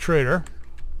stuff to the trader.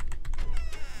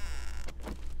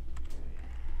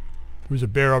 There's a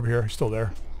bear over here. He's still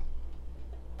there.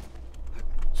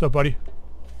 What's up, buddy?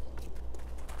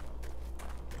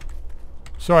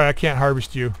 Sorry, I can't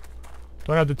harvest you.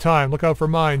 Don't have the time. Look out for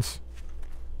mines.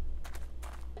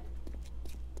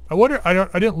 I wonder, I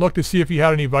didn't look to see if he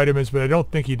had any vitamins, but I don't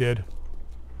think he did.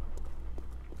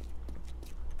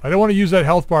 I don't want to use that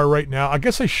health bar right now. I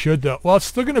guess I should though. Well, it's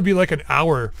still going to be like an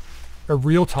hour of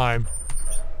real time.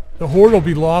 The horde will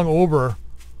be long over,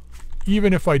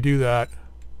 even if I do that.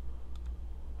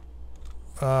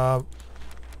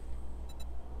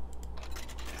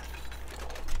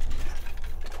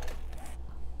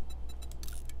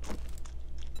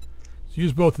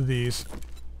 Use both of these.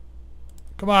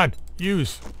 Come on,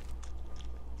 use.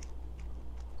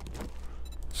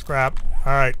 Scrap.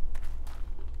 Alright.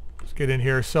 Let's get in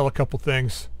here, sell a couple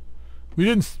things. We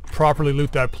didn't properly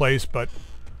loot that place, but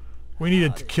we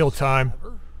needed to kill time.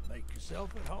 Make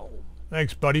yourself at home.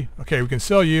 Thanks, buddy. Okay, we can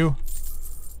sell you.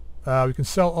 We can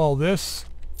sell all this.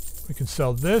 We can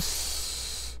sell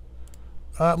this.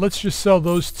 Let's just sell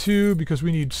those two because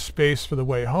we need space for the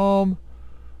way home.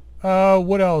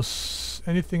 What else?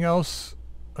 Anything else?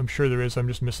 I'm sure there is. I'm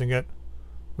just missing it.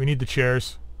 We need the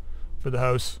chairs for the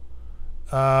house.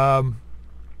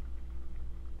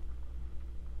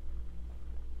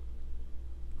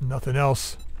 Nothing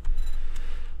else.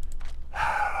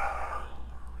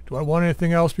 Do I want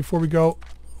anything else before we go?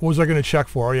 What was I going to check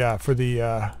for? Oh yeah, for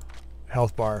the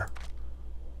health bar.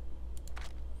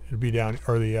 It'd be down,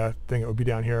 or the thing, it would be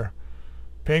down here.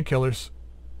 Painkillers.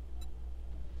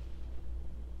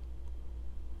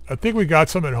 I think we got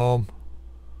some at home.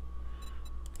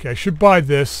 Okay, I should buy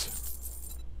this.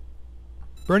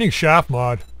 Burning shaft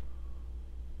mod.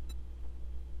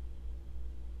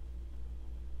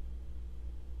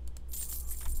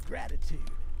 Gratitude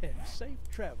and safe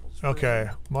travels. Okay,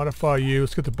 modify you.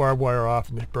 Let's get the barbed wire off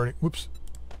and the burning. Whoops.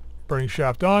 Burning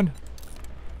shaft on.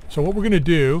 So what we're gonna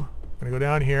do? I'm gonna go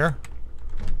down here.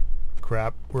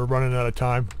 Crap, we're running out of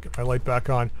time. Get my light back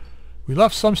on. We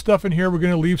left some stuff in here. We're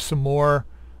gonna leave some more.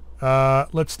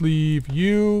 Let's leave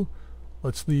you.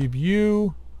 Let's leave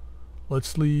you.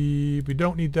 Let's leave... We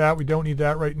don't need that. We don't need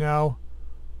that right now.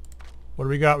 What do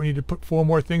we got? We need to put 4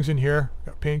 more things in here.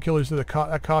 Got painkillers.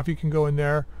 That coffee can go in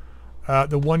there.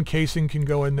 The 1 casing can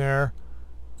go in there.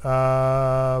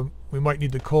 We might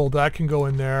need the coal. That can go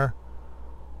in there.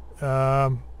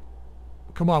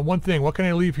 Come on, 1 thing. What can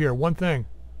I leave here? 1 thing.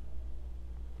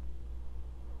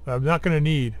 I'm not going to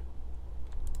need.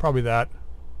 Probably that.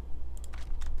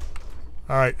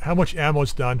 Alright, how much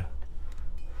ammo's done?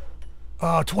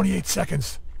 28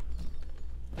 seconds.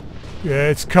 Yeah,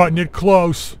 it's cutting it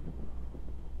close.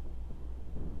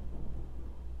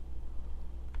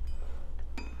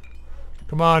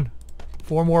 Come on.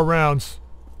 4 more rounds.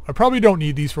 I probably don't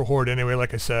need these for horde anyway,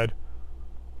 like I said.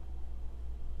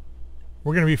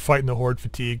 We're going to be fighting the horde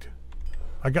fatigued.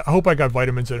 I hope I got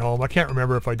vitamins at home. I can't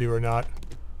remember if I do or not.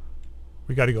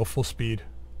 We got to go full speed.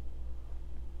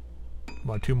 Come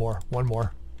on, 2 more. 1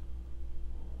 more.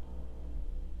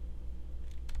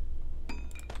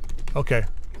 Okay.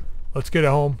 Let's get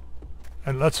home.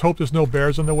 And let's hope there's no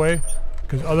bears on the way,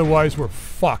 because otherwise we're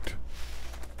fucked.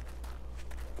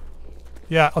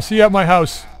 Yeah, I'll see you at my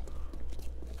house.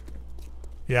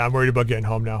 Yeah, I'm worried about getting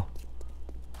home now.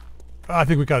 I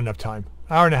think we got enough time.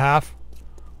 Hour and a half.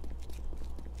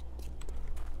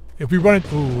 If we run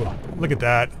into... Ooh, look at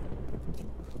that.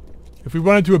 If we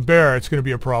run into a bear, it's going to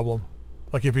be a problem.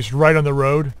 Like if he's right on the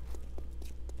road.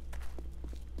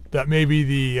 That may be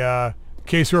the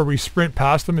case where we sprint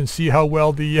past them and see how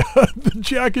well the, the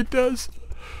jacket does.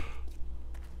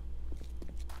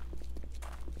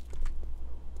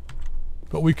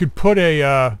 But we could put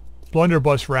a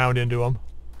blunderbuss round into him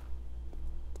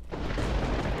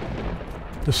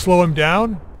to slow him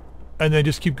down, and then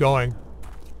just keep going.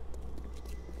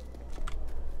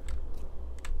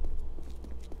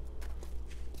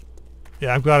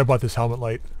 Yeah, I'm glad I bought this helmet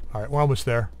light. Alright, we're almost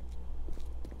there.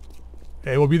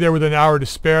 Okay, we'll be there with an hour to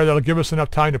spare. That'll give us enough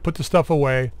time to put the stuff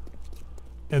away.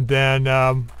 And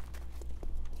then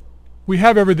we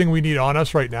have everything we need on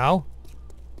us right now.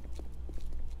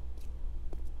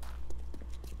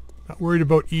 Not worried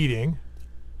about eating.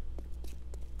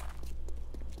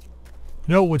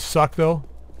 You know what would suck though?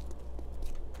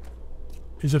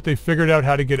 Is if they figured out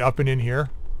how to get up and in here.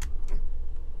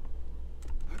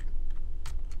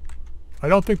 I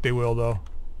don't think they will though.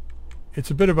 It's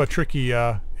a bit of a tricky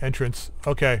entrance.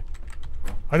 Okay.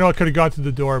 I know I could have gone through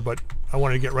the door, but I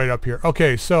wanted to get right up here.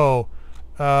 Okay, so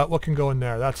what can go in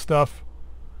there? That stuff.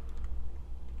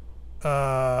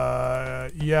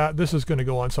 Yeah, this is going to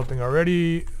go on something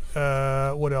already.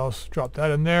 What else? Drop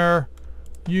that in there.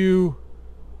 You.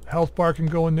 Health bar can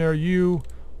go in there. You.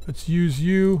 Let's use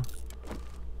you.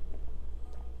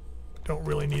 Don't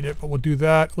really need it, but we'll do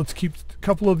that. Let's keep a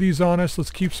couple of these on us.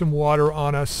 Let's keep some water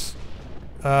on us.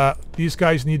 These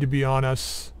guys need to be on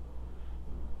us.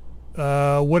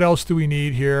 What else do we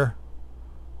need here?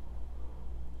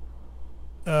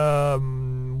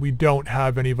 We don't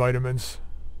have any vitamins.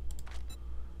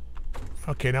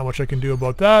 Okay, not much I can do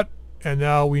about that. And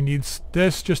now we need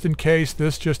this just in case,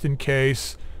 this just in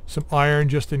case, some iron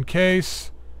just in case.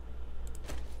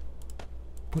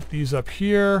 Put these up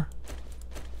here.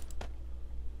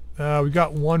 We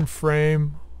got 1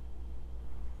 frame.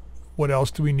 What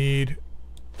else do we need?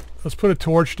 Let's put a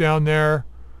torch down there.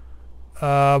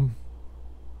 Come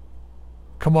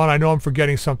on, I know I'm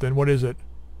forgetting something. What is it?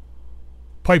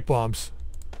 Pipe bombs.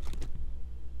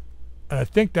 And I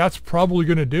think that's probably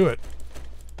going to do it.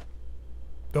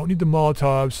 Don't need the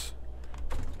Molotovs.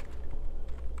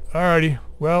 Alrighty,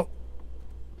 well.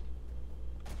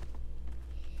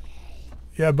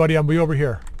 Yeah, buddy, I'll be over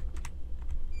here.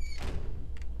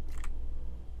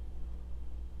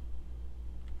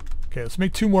 Okay, let's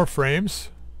make 2 more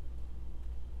frames.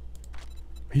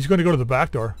 He's going to go to the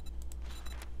back door.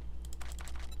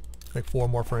 Make 4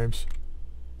 more frames.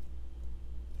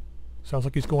 Sounds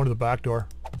like he's going to the back door.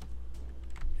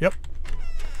 Yep.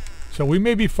 So we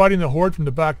may be fighting the horde from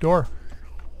the back door.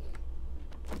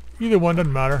 Either one,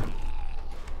 doesn't matter.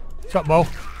 What's up, Mo?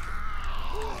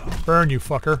 Burn, you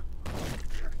fucker.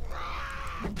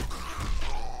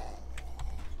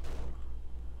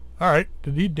 Alright,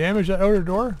 did he damage that outer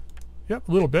door? Yep,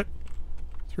 a little bit.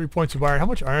 3 points of iron. How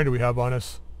much iron do we have on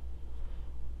us?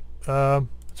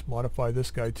 Let's modify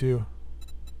this guy too.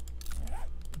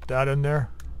 Put that in there.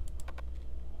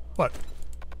 What?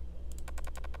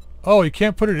 Oh, you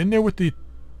can't put it in there with the...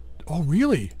 Oh,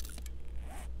 really?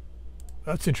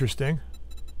 That's interesting.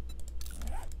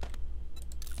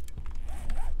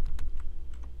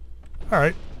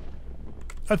 Alright.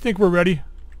 I think we're ready.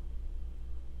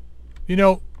 You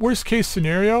know, worst case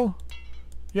scenario...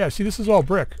 Yeah, see, this is all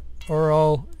brick. Or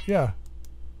I'll... yeah.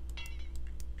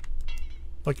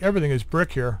 Like everything is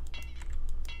brick here.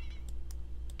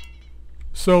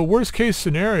 So worst case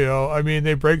scenario, I mean,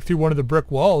 they break through one of the brick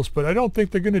walls, but I don't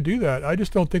think they're going to do that. I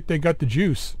just don't think they got the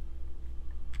juice.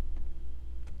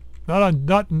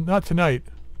 Not tonight.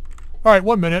 All right,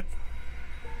 1 minute.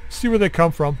 See where they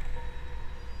come from.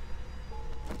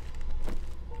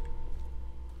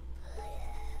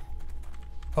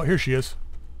 Oh, here she is.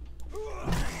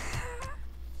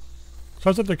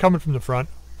 Sounds like they're coming from the front.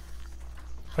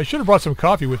 I should have brought some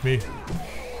coffee with me.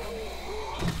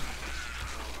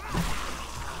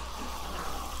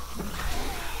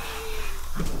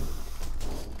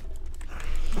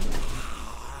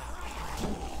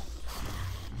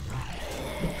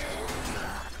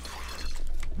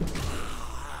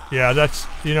 Yeah, that's...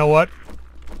 you know what?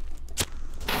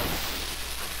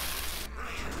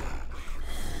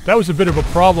 That was a bit of a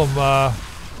problem,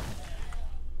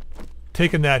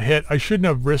 taking that hit. I shouldn't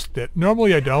have risked it.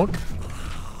 Normally I don't.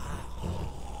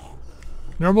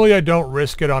 Normally I don't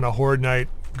risk it on a horde night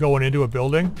going into a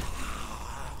building.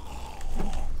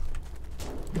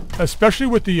 Especially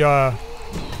with the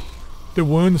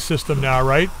wound system now,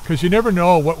 right? Because you never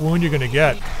know what wound you're going to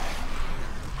get.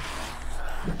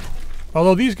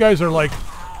 Although these guys are like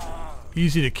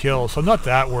easy to kill, so I'm not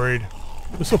that worried.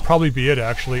 This will probably be it,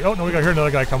 actually. Oh no, we got here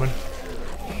another guy coming.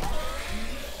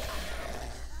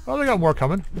 Oh, they got more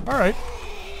coming. All right,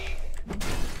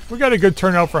 we got a good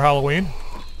turnout for Halloween.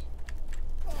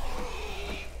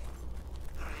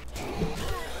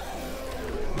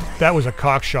 That was a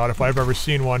cock shot if I've ever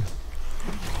seen one.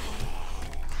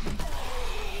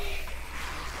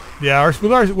 Yeah,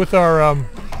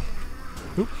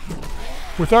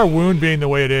 with our wound being the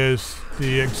way it is,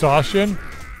 the exhaustion.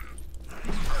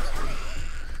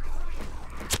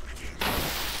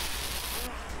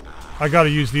 I gotta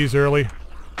use these early.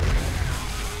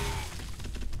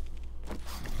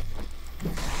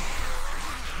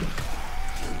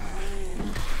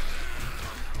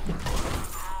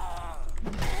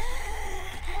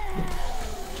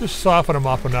 Just soften them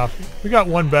up enough. We got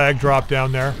one bag dropped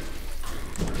down there.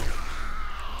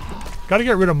 Gotta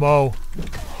get rid of Mo.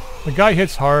 The guy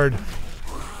hits hard.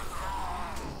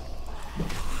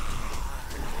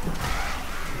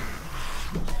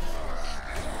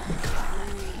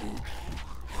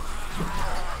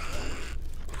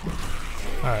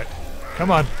 Alright.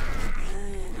 Come on.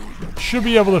 Should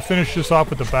be able to finish this off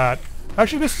with the bat.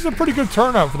 Actually, this is a pretty good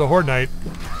turnout for the Horde Night.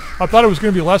 I thought it was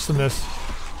going to be less than this.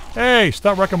 Hey,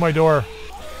 stop wrecking my door.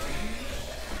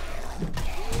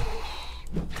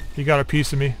 He got a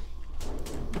piece of me.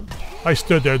 I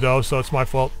stood there though, so it's my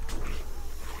fault.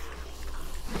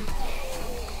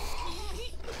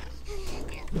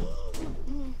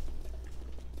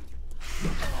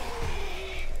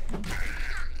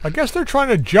 I guess they're trying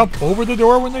to jump over the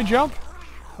door when they jump?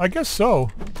 I guess so.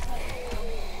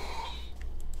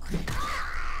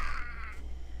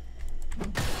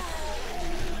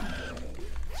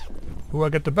 Ooh, I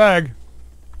got the bag.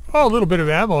 Oh, a little bit of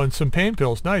ammo and some pain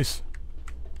pills. Nice.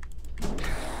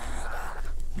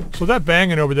 So that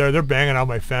banging over there, they're banging on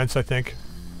my fence, I think.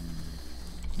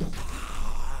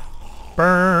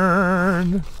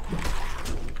 Burn!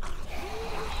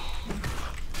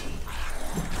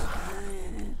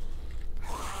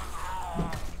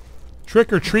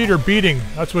 Trick or treat or beating.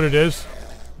 That's what it is.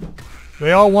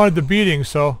 They all wanted the beating,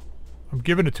 so I'm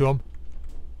giving it to them.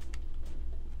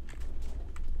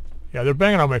 Yeah, they're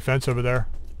banging on my fence over there.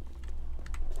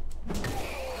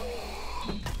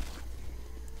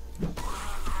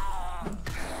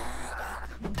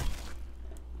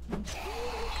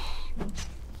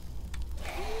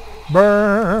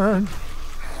 Burn!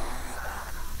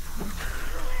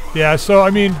 Yeah, so I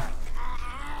mean,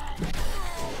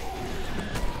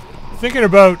 thinking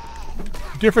about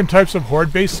different types of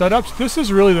horde-based setups, this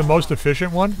is really the most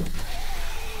efficient one.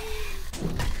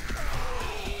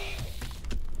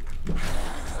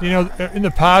 You know, in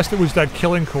the past it was that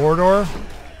killing corridor,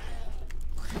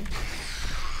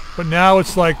 but now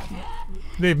it's like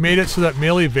they've made it so that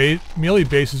melee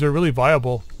bases are really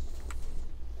viable.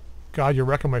 God, you're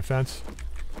wrecking my fence.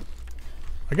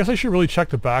 I guess I should really check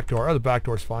the back door. Oh, the back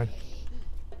door's fine.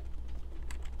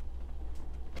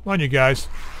 Come on, you guys.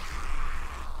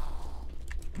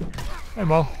 Hey,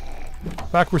 Mo.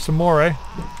 Back for some more, eh?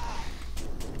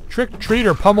 Trick, treat,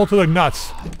 or pummel to the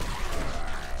nuts.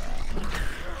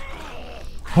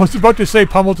 I was about to say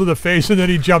pummel to the face, and then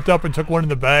he jumped up and took one in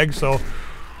the bag, so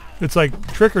it's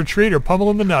like trick or treat or pummel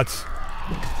in the nuts.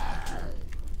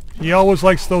 He always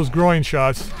likes those groin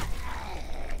shots.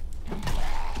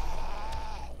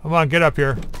 Come on, get up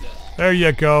here. There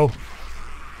you go.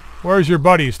 Where's your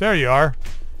buddies? There you are.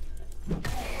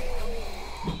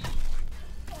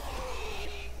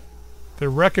 They're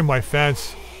wrecking my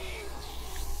fence.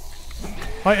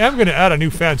 I am going to add a new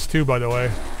fence too, by the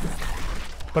way.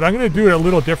 But I'm going to do it a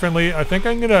little differently. I think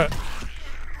I'm going to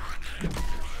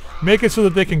make it so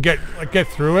that they can get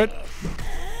through it.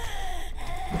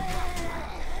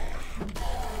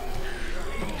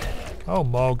 Oh,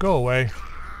 Mo, go away.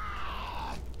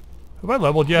 Have I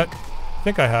leveled yet? I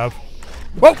think I have.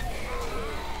 Whoa!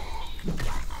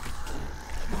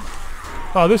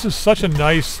 Oh, this is such a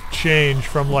nice change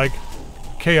from, like,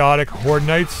 chaotic horde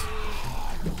nights.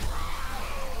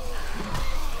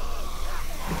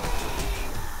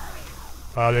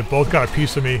 They both got a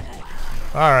piece of me.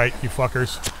 Alright, you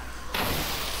fuckers.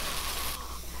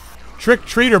 Trick,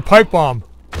 treat, or pipe bomb?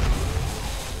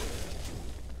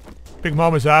 Big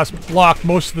Mama's ass blocked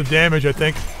most of the damage, I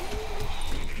think.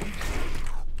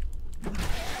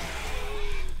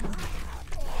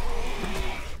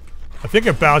 I think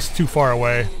it bounced too far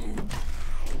away.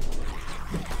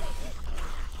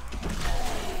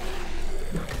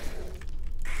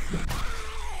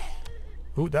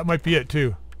 Ooh, that might be it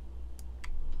too.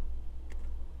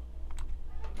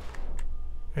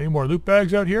 Any more loot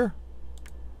bags out here?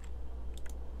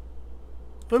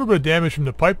 A little bit of damage from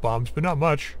the pipe bombs, but not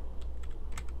much.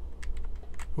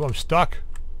 Ooh, I'm stuck.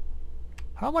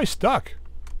 How am I stuck?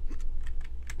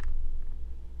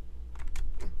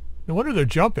 No wonder they're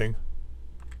jumping.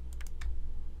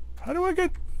 How do I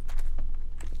get...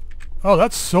 Oh,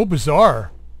 that's so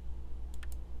bizarre.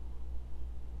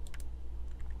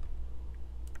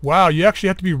 Wow, you actually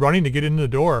have to be running to get into the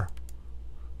door.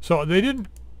 So they didn't...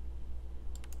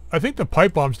 I think the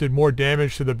pipe bombs did more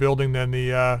damage to the building than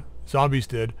the zombies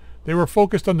did. They were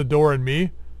focused on the door and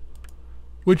me,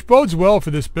 which bodes well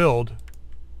for this build.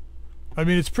 I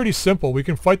mean, it's pretty simple. We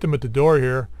can fight them at the door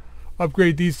here.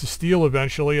 Upgrade these to steel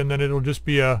eventually, and then it'll just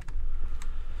be a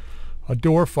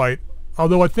door fight.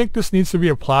 Although I think this needs to be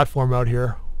a platform out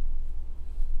here.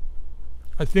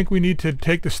 I think we need to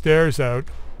take the stairs out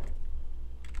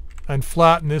and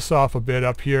flatten this off a bit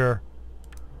up here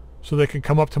so they can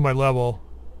come up to my level.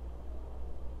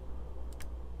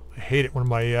 I hate it when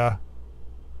my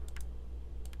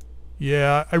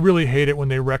yeah, I really hate it when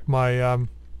they wreck my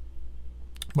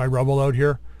my rubble out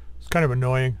here. It's kind of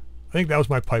annoying. I think that was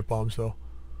my pipe bombs though.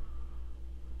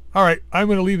 Alright, I'm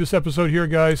going to leave this episode here,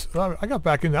 guys. I got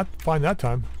back in that fine that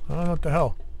time. I don't know what the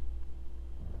hell.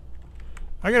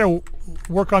 I'm going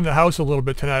to work on the house a little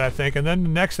bit tonight, I think. And then the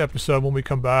next episode, when we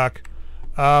come back,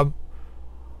 we're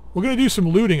going to do some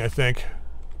looting, I think.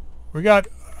 We got...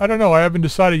 I don't know. I haven't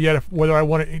decided yet whether I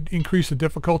want to increase the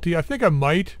difficulty. I think I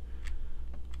might.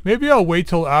 Maybe I'll wait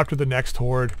till after the next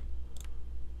horde.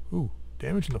 Ooh,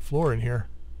 damage in the floor in here.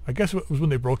 I guess it was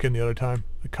when they broke in the other time.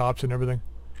 The cops and everything.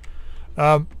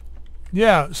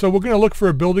 Yeah, so we're going to look for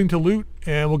a building to loot,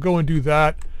 and we'll go and do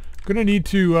that. Going to need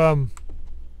to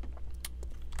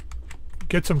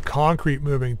get some concrete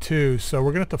moving too, so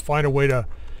we're going to have to find a way to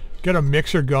get a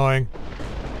mixer going.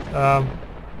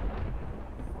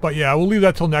 But yeah, we'll leave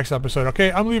that till next episode.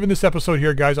 Okay, I'm leaving this episode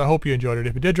here, guys. I hope you enjoyed it.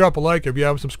 If you did, drop a like. If you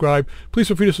haven't subscribed, please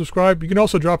feel free to subscribe. You can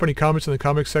also drop any comments in the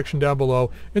comments section down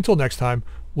below. Until next time,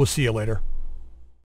 we'll see you later.